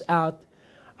cries out,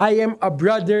 I am a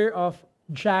brother of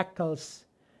jackals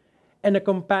and a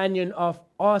companion of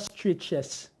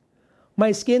ostriches.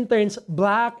 My skin turns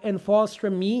black and falls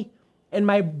from me, and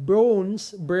my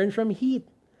bones burn from heat.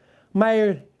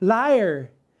 My lyre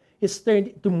is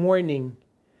turned to mourning,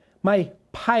 my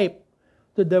pipe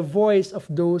to the voice of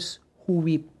those who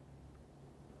weep.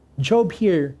 Job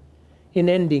here, in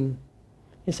ending,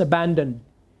 is abandoned.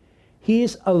 He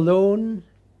is alone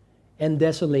and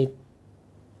desolate.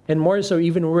 And more so,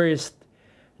 even worse,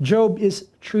 Job is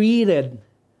treated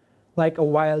like a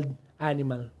wild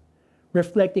animal,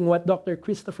 reflecting what Dr.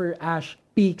 Christopher Ash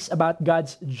speaks about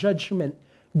God's judgment,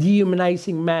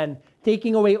 dehumanizing man,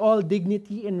 taking away all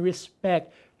dignity and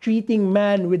respect, treating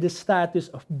man with the status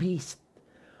of beast.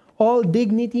 All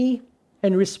dignity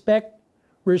and respect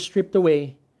were stripped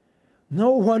away.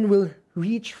 No one will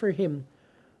reach for him.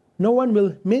 No one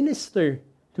will minister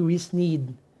to his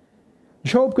need.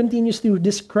 Job continues to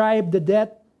describe the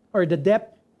depth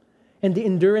and the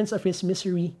endurance of his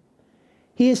misery.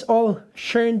 He is all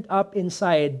churned up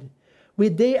inside,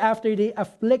 with day after day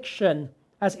affliction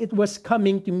as it was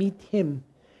coming to meet him.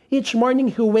 Each morning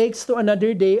he wakes to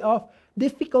another day of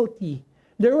difficulty.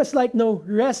 There was like no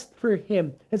rest for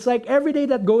him. It's like every day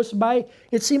that goes by,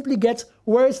 it simply gets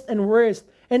worse and worse.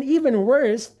 And even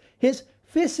worse, his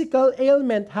physical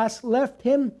ailment has left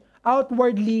him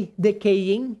outwardly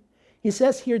decaying. He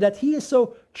says here that he is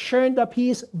so churned up, he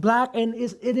is black, and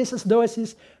it is as though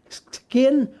his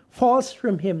skin falls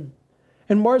from him.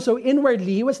 And more so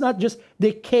inwardly, he was not just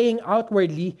decaying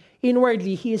outwardly.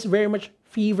 Inwardly, he is very much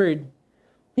fevered.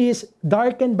 He is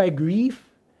darkened by grief.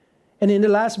 And in the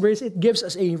last verse, it gives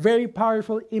us a very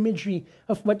powerful imagery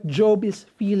of what Job is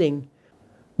feeling.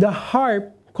 The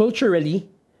harp, culturally,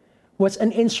 was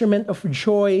an instrument of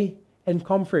joy and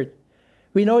comfort.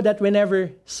 We know that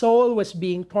whenever Saul was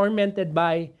being tormented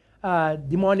by a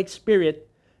demonic spirit,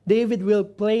 David will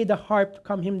play the harp to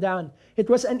calm him down. It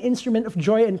was an instrument of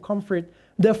joy and comfort.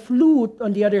 The flute,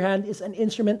 on the other hand, is an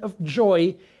instrument of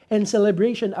joy and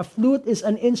celebration. A flute is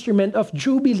an instrument of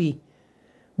jubilee.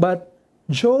 But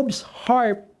Job's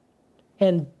harp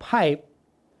and pipe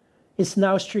is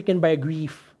now stricken by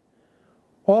grief.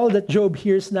 All that Job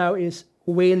hears now is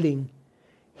wailing.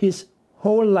 His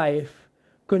whole life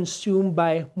consumed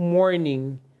by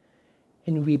mourning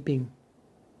and weeping.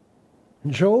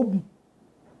 Job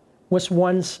was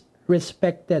once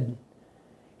respected.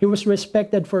 He was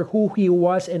respected for who he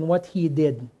was and what he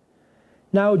did.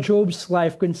 Now Job's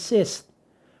life consists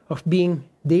of being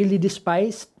daily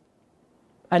despised,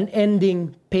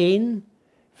 unending pain,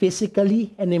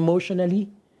 physically and emotionally,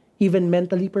 even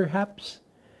mentally perhaps,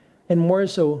 and more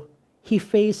so, he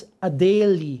faced a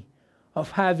daily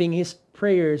of having his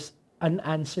prayers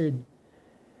unanswered.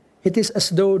 It is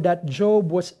as though that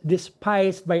Job was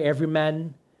despised by every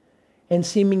man and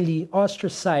seemingly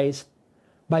ostracized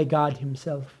by God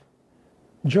himself.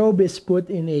 Job is put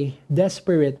in a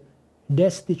desperate,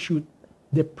 destitute,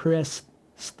 depressed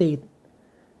state.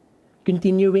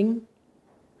 Continuing,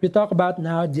 we talk about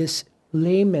now this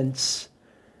laments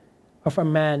of a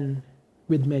man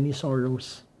with many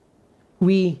sorrows.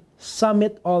 We sum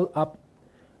it all up.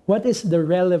 What is the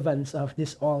relevance of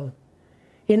this all?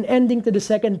 In ending to the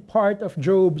second part of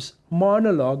Job's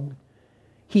monologue,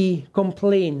 he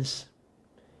complains,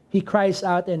 he cries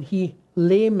out, and he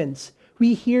laments.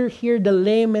 We hear here the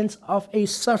laments of a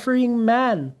suffering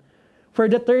man. For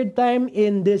the third time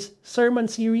in this sermon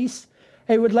series,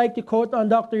 I would like to quote on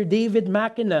Dr. David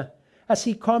Marikina as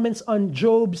he comments on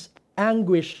Job's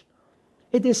anguish.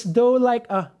 It is though like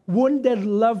a wounded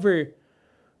lover,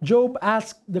 Job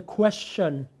asked the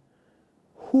question,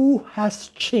 who has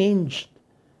changed?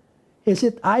 Is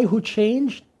it I who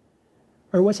changed?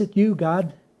 Or was it you,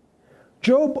 God?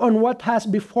 Job, on what has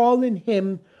befallen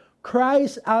him,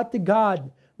 cries out to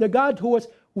God, the God who was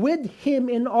with him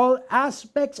in all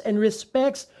aspects and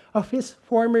respects of his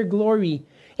former glory,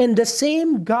 and the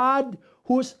same God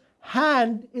whose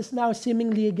hand is now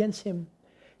seemingly against him.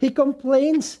 He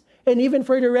complains, and even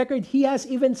for the record, he has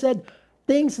even said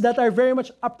things that are very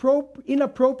much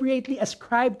inappropriately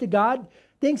ascribed to God,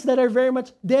 things that are very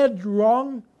much dead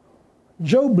wrong.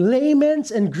 Job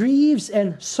laments and grieves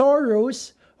and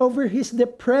sorrows over his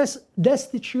depressed,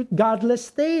 destitute, godless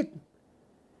state.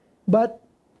 But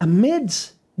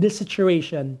amidst this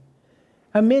situation,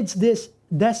 amidst this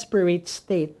desperate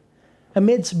state,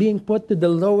 amidst being put to the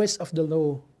lowest of the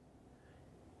low,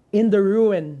 in the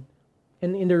ruin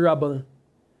and in the rubble,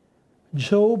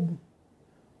 Job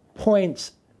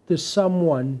points to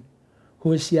someone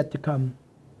who is yet to come.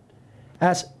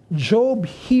 As Job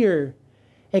here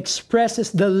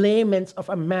expresses the laments of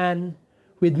a man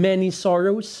with many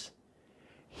sorrows,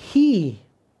 he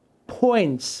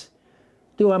points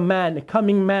to a man, a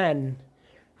coming man,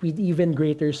 with even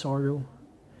greater sorrow.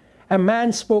 A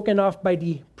man spoken of by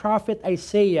the prophet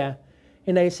Isaiah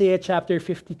in Isaiah chapter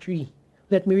 53.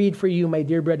 Let me read for you, my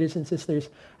dear brothers and sisters.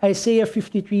 Isaiah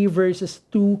 53 verses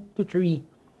 2 to 3.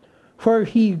 For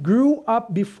he grew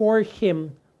up before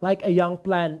him like a young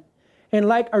plant, and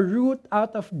like a root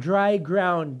out of dry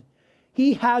ground.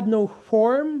 He had no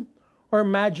form or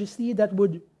majesty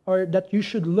that you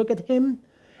should look at him,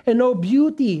 and no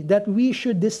beauty that we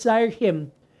should desire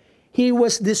him. He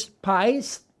was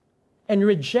despised and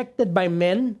rejected by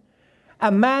men,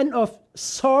 a man of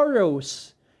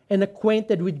sorrows and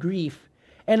acquainted with grief,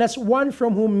 and as one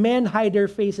from whom men hide their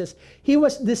faces. He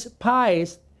was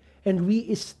despised, and we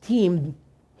esteemed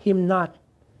him not.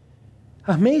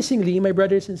 Amazingly, my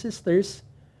brothers and sisters,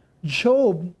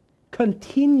 Job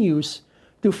continues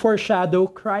to foreshadow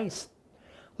Christ.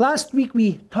 Last week,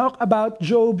 we talked about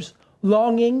Job's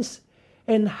longings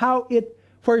and how it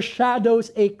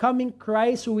foreshadows a coming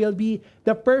Christ who will be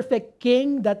the perfect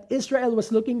king that Israel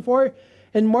was looking for.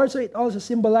 And more so, it also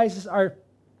symbolizes our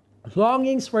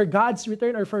longings for God's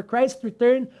return, or for Christ's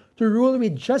return to rule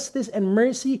with justice and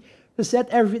mercy to set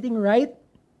everything right.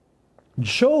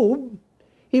 Job,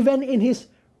 even in his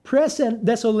present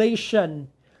desolation,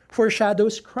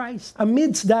 foreshadows Christ.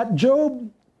 Amidst that, Job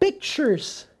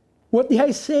pictures what the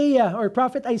Isaiah or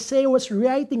prophet Isaiah was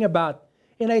writing about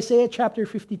in Isaiah chapter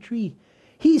 53.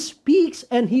 He speaks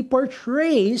and he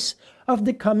portrays of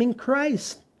the coming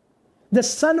Christ, the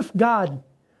Son of God,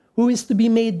 who is to be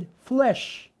made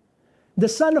flesh, the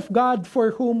Son of God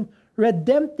for whom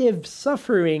redemptive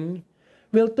suffering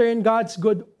will turn God's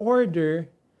good order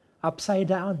upside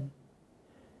down.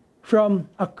 From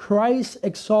a Christ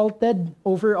exalted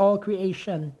over all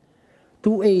creation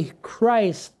to a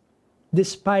Christ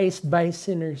despised by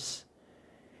sinners.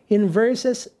 In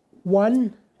verses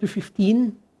 1 to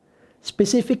 15,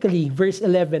 specifically verse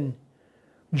 11,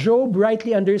 Job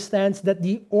rightly understands that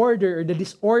the order or the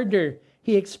disorder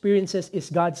he experiences is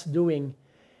God's doing,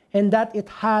 and that it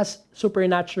has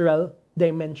supernatural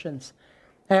dimensions.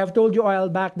 I have told you a while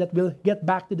back that we'll get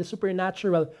back to the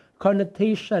supernatural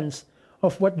connotations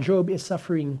of what Job is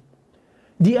suffering.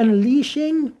 The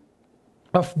unleashing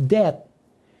of death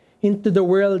into the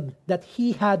world that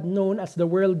he had known as the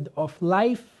world of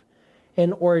life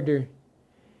and order.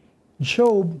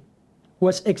 Job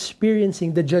was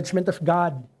experiencing the judgment of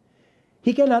God.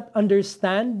 He cannot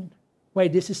understand why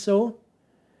this is so,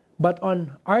 but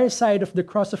on our side of the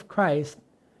cross of Christ,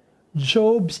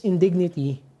 Job's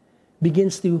indignity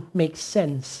begins to make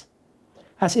sense,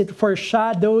 as it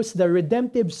foreshadows the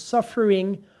redemptive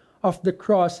suffering of the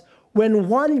cross, when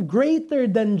one greater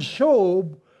than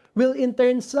Job will in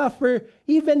turn suffer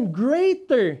even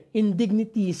greater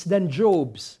indignities than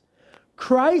Job's.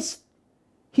 Christ,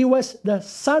 he was the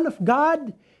Son of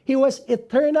God, He was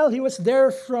eternal. He was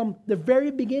there from the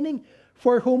very beginning,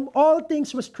 for whom all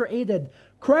things was created.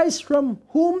 Christ, from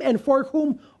whom and for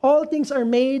whom all things are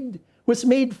made, was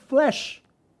made flesh,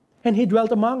 and he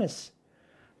dwelt among us.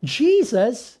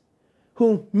 Jesus,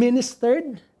 who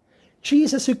ministered,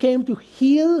 Jesus who came to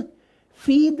heal,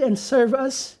 feed, and serve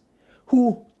us,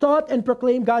 who taught and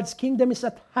proclaimed God's kingdom is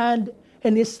at hand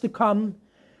and is to come.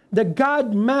 The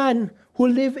God-man who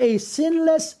lived a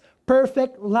sinless,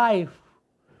 perfect life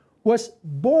was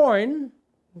born,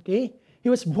 okay? He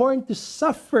was born to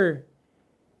suffer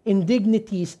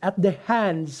indignities at the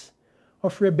hands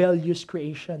of rebellious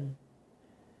creation.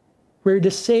 We're the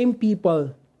same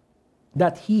people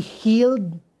that he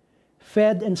healed,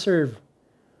 fed, and served,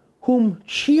 whom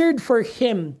cheered for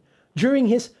him during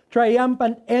his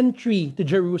triumphant entry to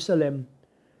Jerusalem.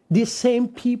 These same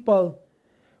people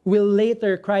will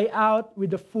later cry out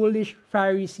with the foolish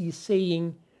Pharisees,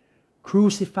 saying,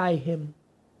 "Crucify him,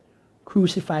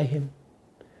 crucify him."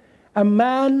 A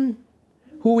man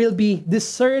who will be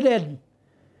deserted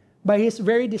by his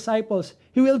very disciples.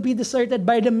 He will be deserted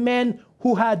by the men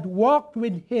who had walked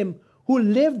with him, who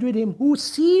lived with him, who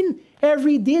seen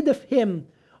every deed of him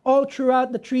all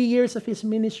throughout the 3 years of his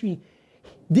ministry.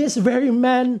 This very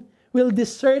man will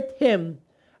desert him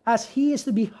as he is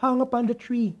to be hung upon the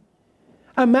tree.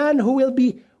 A man who will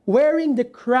be wearing the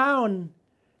crown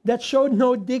that showed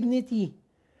no dignity,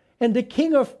 and the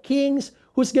King of Kings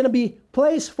who's going to be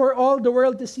placed for all the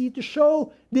world to see, to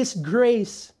show this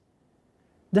grace.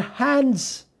 The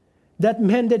hands that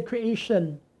mended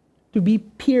creation to be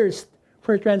pierced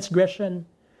for transgression,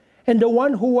 and the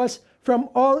one who was from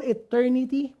all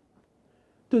eternity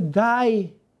to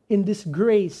die in this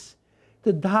grace,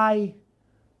 to die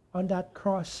on that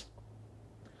cross.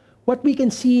 What we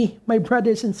can see, my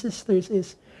brothers and sisters,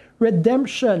 is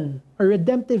redemption or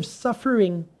redemptive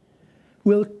suffering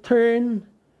will turn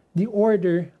the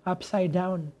order upside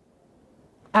down.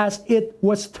 As it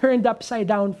was turned upside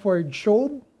down for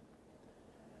Job,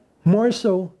 more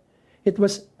so, it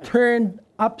was turned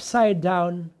upside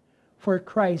down for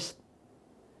Christ.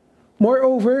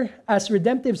 Moreover, as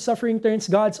redemptive suffering turns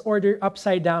God's order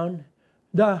upside down,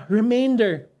 the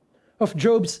remainder of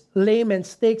Job's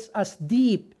laments takes us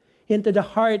deep into the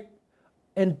heart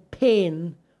and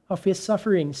pain of his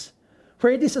sufferings. For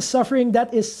it is a suffering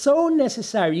that is so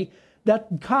necessary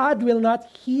that God will not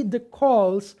heed the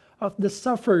calls of the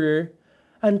sufferer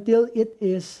until it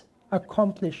is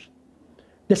accomplished.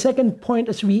 The second point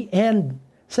as we end,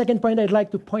 second point I'd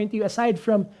like to point to you, aside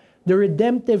from the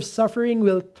redemptive suffering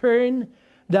will turn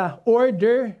the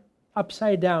order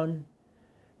upside down,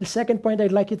 the second point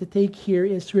I'd like you to take here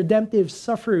is redemptive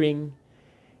suffering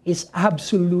is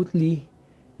absolutely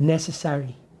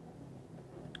necessary.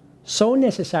 So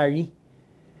necessary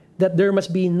that there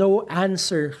must be no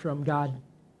answer from God.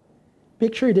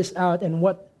 Picture this out and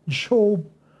what Job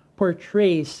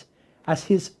portrays as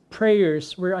his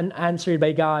prayers were unanswered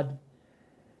by God.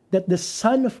 That the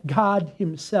Son of God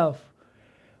himself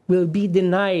will be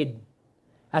denied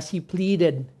as he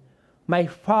pleaded, "My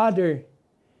Father,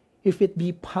 if it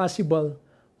be possible,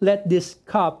 let this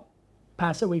cup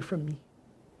pass away from me."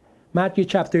 Matthew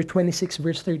chapter 26,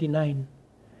 verse 39.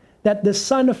 That the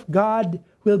Son of God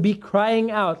will be crying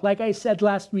out, like I said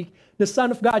last week, the Son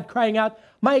of God crying out,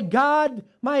 my God,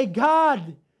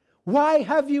 why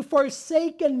have you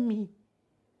forsaken me?"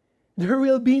 There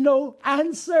will be no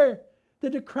answer to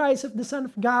the cries of the Son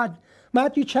of God.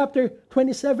 Matthew chapter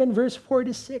 27, verse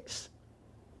 46.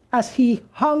 As he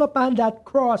hung upon that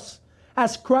cross,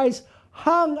 as Christ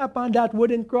hung upon that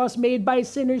wooden cross made by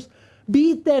sinners,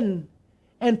 beaten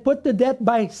and put to death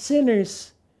by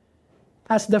sinners,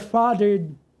 as the Father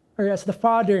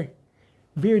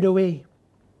veered away.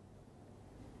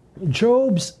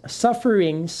 Job's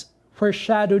sufferings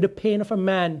foreshadow the pain of a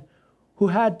man who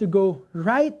had to go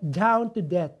right down to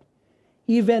death,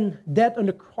 even death on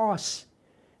the cross,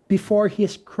 before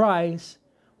his cries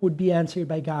would be answered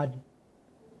by God.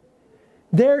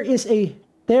 There is a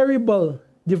terrible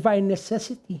divine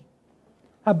necessity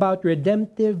about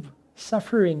redemptive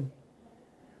suffering.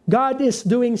 God is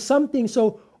doing something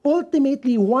so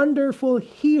ultimately wonderful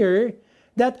here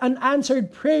that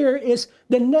unanswered prayer is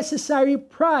the necessary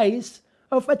price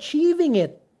of achieving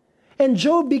it. And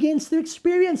Job begins to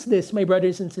experience this, my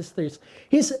brothers and sisters.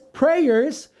 His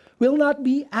prayers will not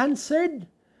be answered,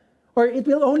 or it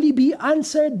will only be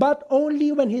answered, but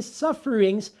only when his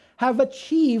sufferings have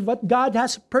achieved what God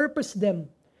has purposed them.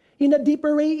 In a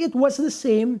deeper way, it was the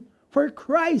same for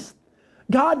Christ.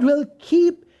 God will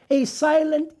keep a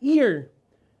silent ear.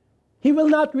 He will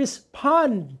not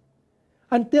respond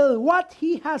until what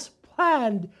he has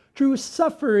planned through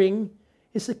suffering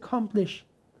is accomplished.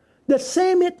 The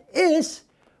same it is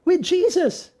with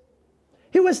Jesus.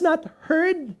 He was not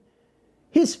heard.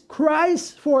 His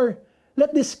cries for,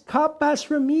 let this cup pass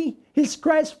from me. His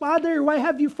cries, Father, why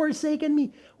have you forsaken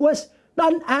me? Was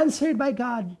not answered by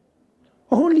God.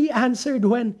 Only answered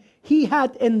when he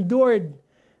had endured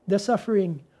the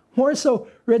suffering. More so,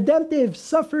 redemptive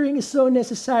suffering is so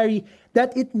necessary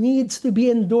that it needs to be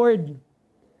endured.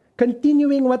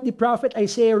 Continuing what the prophet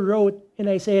Isaiah wrote in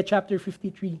Isaiah chapter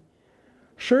 53.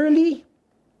 Surely,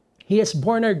 he has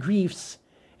borne our griefs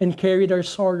and carried our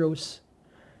sorrows.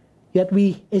 Yet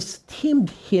we esteemed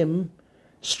him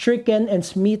stricken and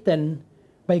smitten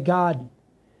by God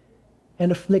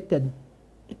and afflicted.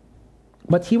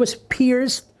 But he was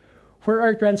pierced for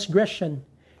our transgression.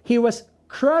 He was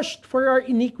crushed for our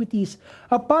iniquities.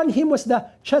 Upon him was the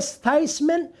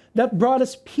chastisement that brought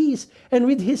us peace, and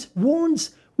with his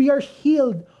wounds we are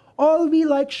healed. All we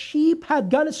like sheep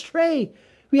had gone astray.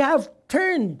 We have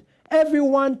turned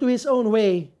everyone to his own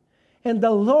way, and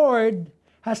the Lord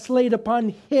has laid upon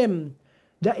him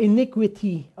the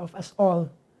iniquity of us all.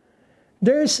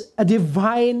 There's a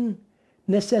divine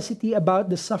necessity about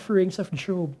the sufferings of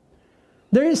Job.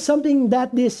 There is something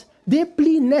that is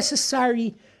deeply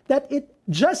necessary, that it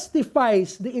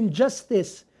justifies the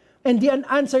injustice and the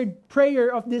unanswered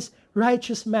prayer of this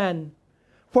righteous man.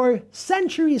 For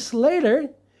centuries later,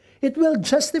 it will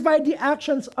justify the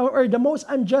actions or the most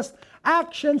unjust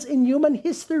actions in human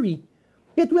history.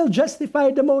 It will justify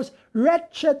the most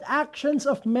wretched actions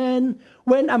of men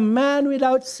when a man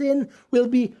without sin will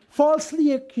be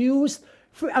falsely accused,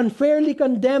 unfairly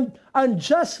condemned,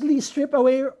 unjustly stripped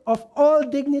away of all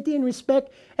dignity and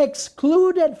respect,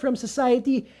 excluded from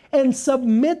society, and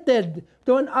submitted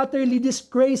to an utterly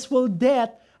disgraceful death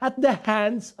at the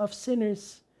hands of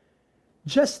sinners,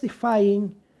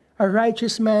 justifying a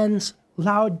righteous man's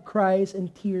loud cries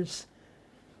and tears,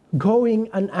 going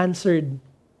unanswered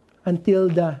until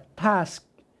the task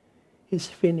is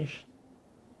finished.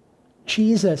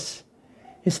 Jesus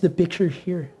is the picture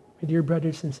here, my dear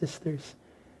brothers and sisters.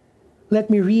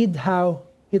 Let me read how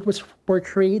it was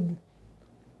portrayed.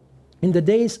 In the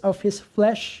days of his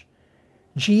flesh,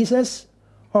 Jesus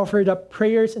offered up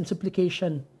prayers and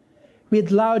supplication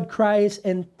with loud cries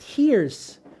and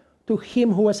tears to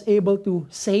him who was able to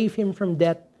save him from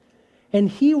death. And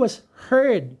he was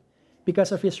heard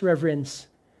because of his reverence.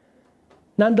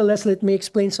 Nonetheless, let me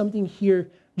explain something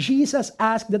here. Jesus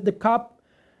asked that the cup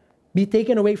be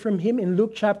taken away from him in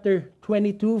Luke chapter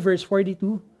 22, verse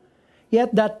 42.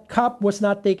 Yet that cup was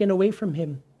not taken away from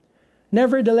him.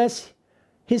 Nevertheless,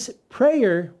 his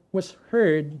prayer was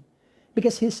heard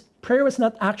because his prayer was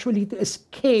not actually to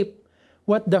escape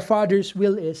what the Father's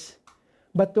will is,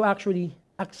 but to actually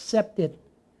accept it.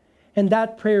 And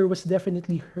that prayer was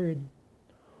definitely heard.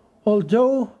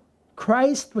 Although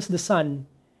Christ was the Son,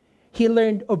 he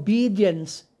learned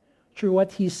obedience through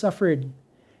what he suffered.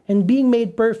 And being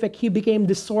made perfect, he became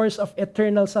the source of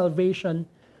eternal salvation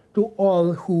to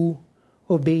all who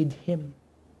obeyed him.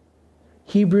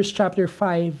 Hebrews chapter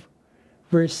 5,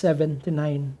 verse 7 to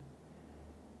 9.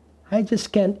 I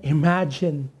just can't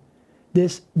imagine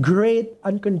this great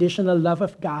unconditional love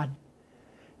of God,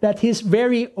 that his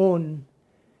very own,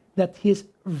 that his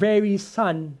very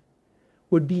Son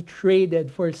would be traded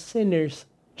for sinners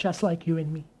just like you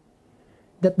and me.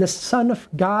 That the Son of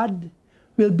God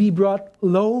will be brought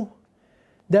low,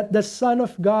 that the Son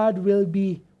of God will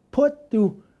be put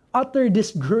to utter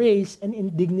disgrace and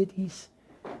indignities,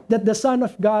 that the Son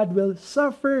of God will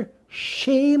suffer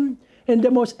shame and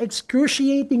the most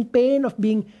excruciating pain of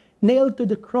being nailed to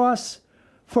the cross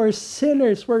for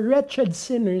sinners, for wretched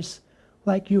sinners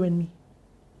like you and me.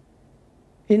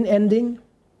 In ending,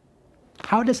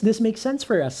 how does this make sense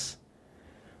for us?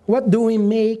 What do we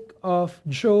make of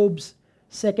Job's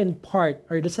second part,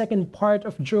 or the second part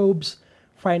of Job's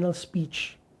final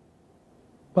speech?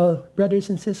 Well, brothers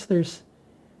and sisters,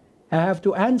 I have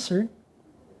to answer,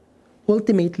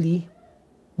 ultimately,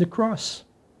 the cross.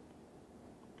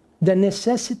 The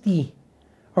necessity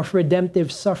of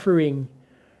redemptive suffering,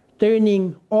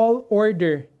 turning all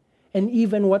order and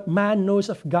even what man knows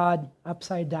of God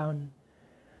upside down.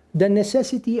 The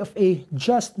necessity of a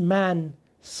just man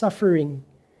suffering.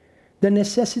 The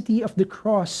necessity of the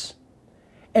cross.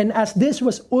 And as this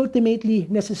was ultimately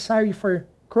necessary for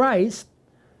Christ,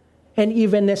 and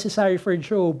even necessary for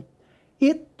Job,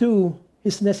 it too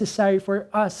is necessary for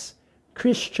us,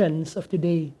 Christians of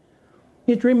today.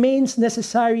 It remains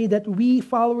necessary that we,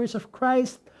 followers of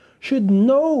Christ, should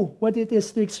know what it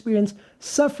is to experience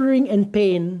suffering and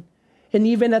pain, and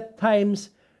even at times,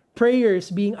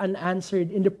 prayers being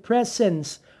unanswered in the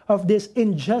presence of this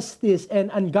injustice and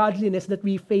ungodliness that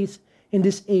we face in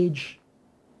this age.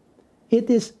 It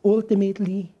is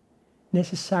ultimately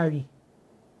necessary.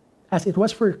 As it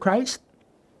was for Christ,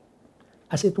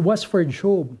 as it was for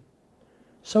Job,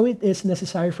 so it is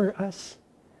necessary for us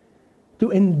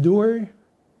to endure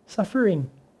suffering,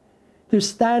 to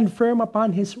stand firm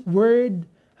upon His word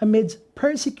amidst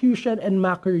persecution and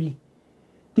mockery,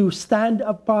 to stand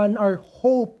upon our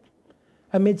hope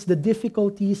amidst the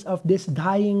difficulties of this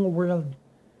dying world.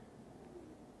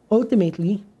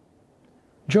 Ultimately,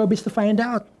 Job is to find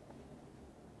out.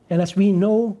 And as we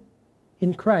know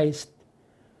in Christ,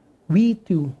 we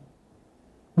too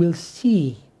will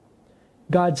see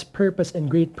God's purpose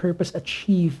and great purpose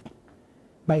achieved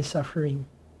by suffering.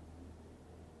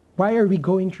 Why are we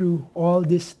going through all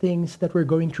these things that we're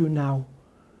going through now?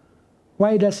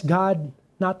 Why does God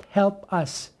not help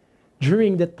us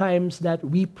during the times that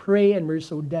we pray and we're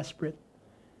so desperate?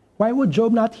 Why would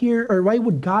Job not hear, or why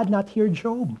would God not hear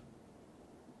Job?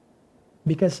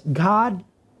 Because God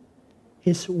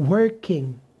is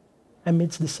working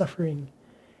amidst the suffering.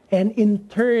 And in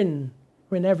turn,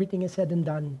 when everything is said and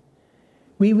done,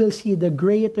 we will see the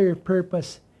greater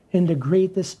purpose and the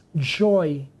greatest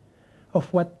joy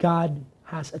of what God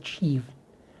has achieved,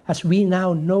 as we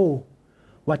now know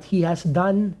what He has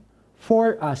done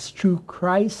for us through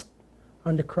Christ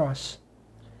on the cross.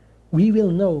 We will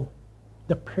know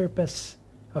the purpose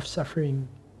of suffering,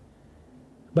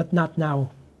 but not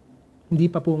now. Hindi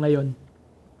pa po ngayon.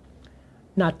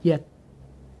 Not yet.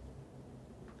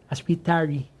 As we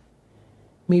tarry,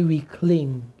 may we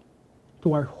cling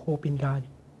to our hope in God.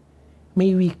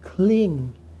 May we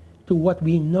cling to what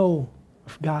we know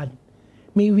of God.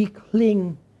 May we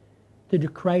cling to the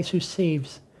Christ who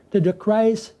saves, to the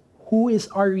Christ who is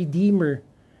our Redeemer,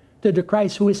 to the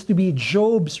Christ who is to be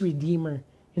Job's Redeemer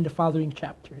in the following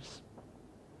chapters.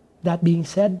 That being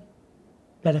said,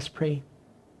 let us pray.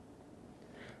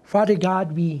 Father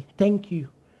God, we thank you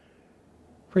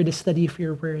for the study of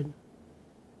your word.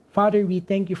 Father, we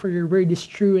thank you for your word is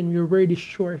true and your word is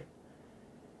sure.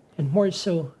 And more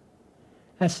so,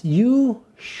 as you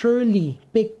surely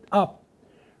picked up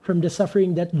from the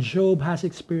suffering that Job has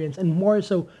experienced, and more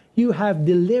so, you have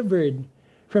delivered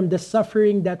from the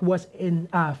suffering that was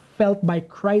felt by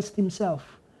Christ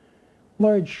Himself.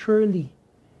 Lord, surely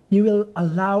you will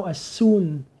allow us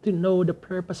soon to know the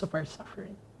purpose of our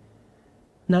suffering.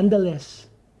 Nonetheless,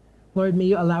 Lord, may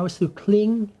you allow us to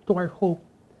cling to our hope,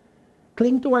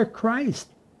 cling to our Christ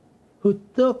who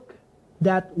took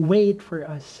that weight for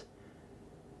us.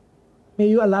 May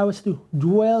you allow us to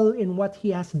dwell in what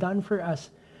He has done for us,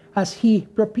 as He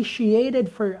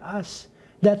propitiated for us,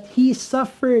 that He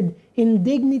suffered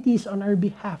indignities on our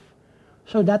behalf,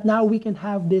 so that now we can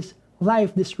have this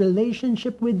life, this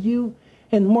relationship with you,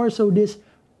 and more so this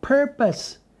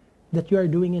purpose that you are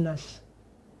doing in us.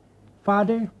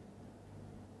 Father,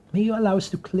 may you allow us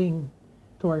to cling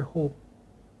to our hope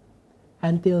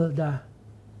until the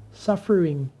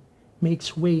suffering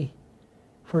makes way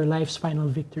for life's final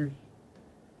victory.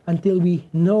 Until we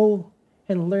know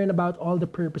and learn about all the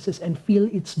purposes and feel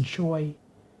its joy.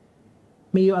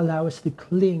 May you allow us to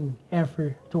cling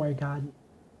ever to our God.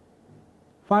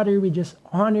 Father, we just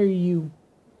honor you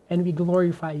and we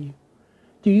glorify you.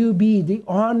 To you be the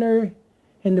honor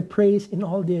and the praise in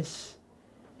all this.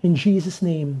 In Jesus'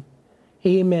 name,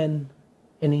 amen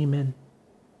and amen.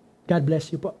 God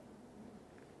bless you po.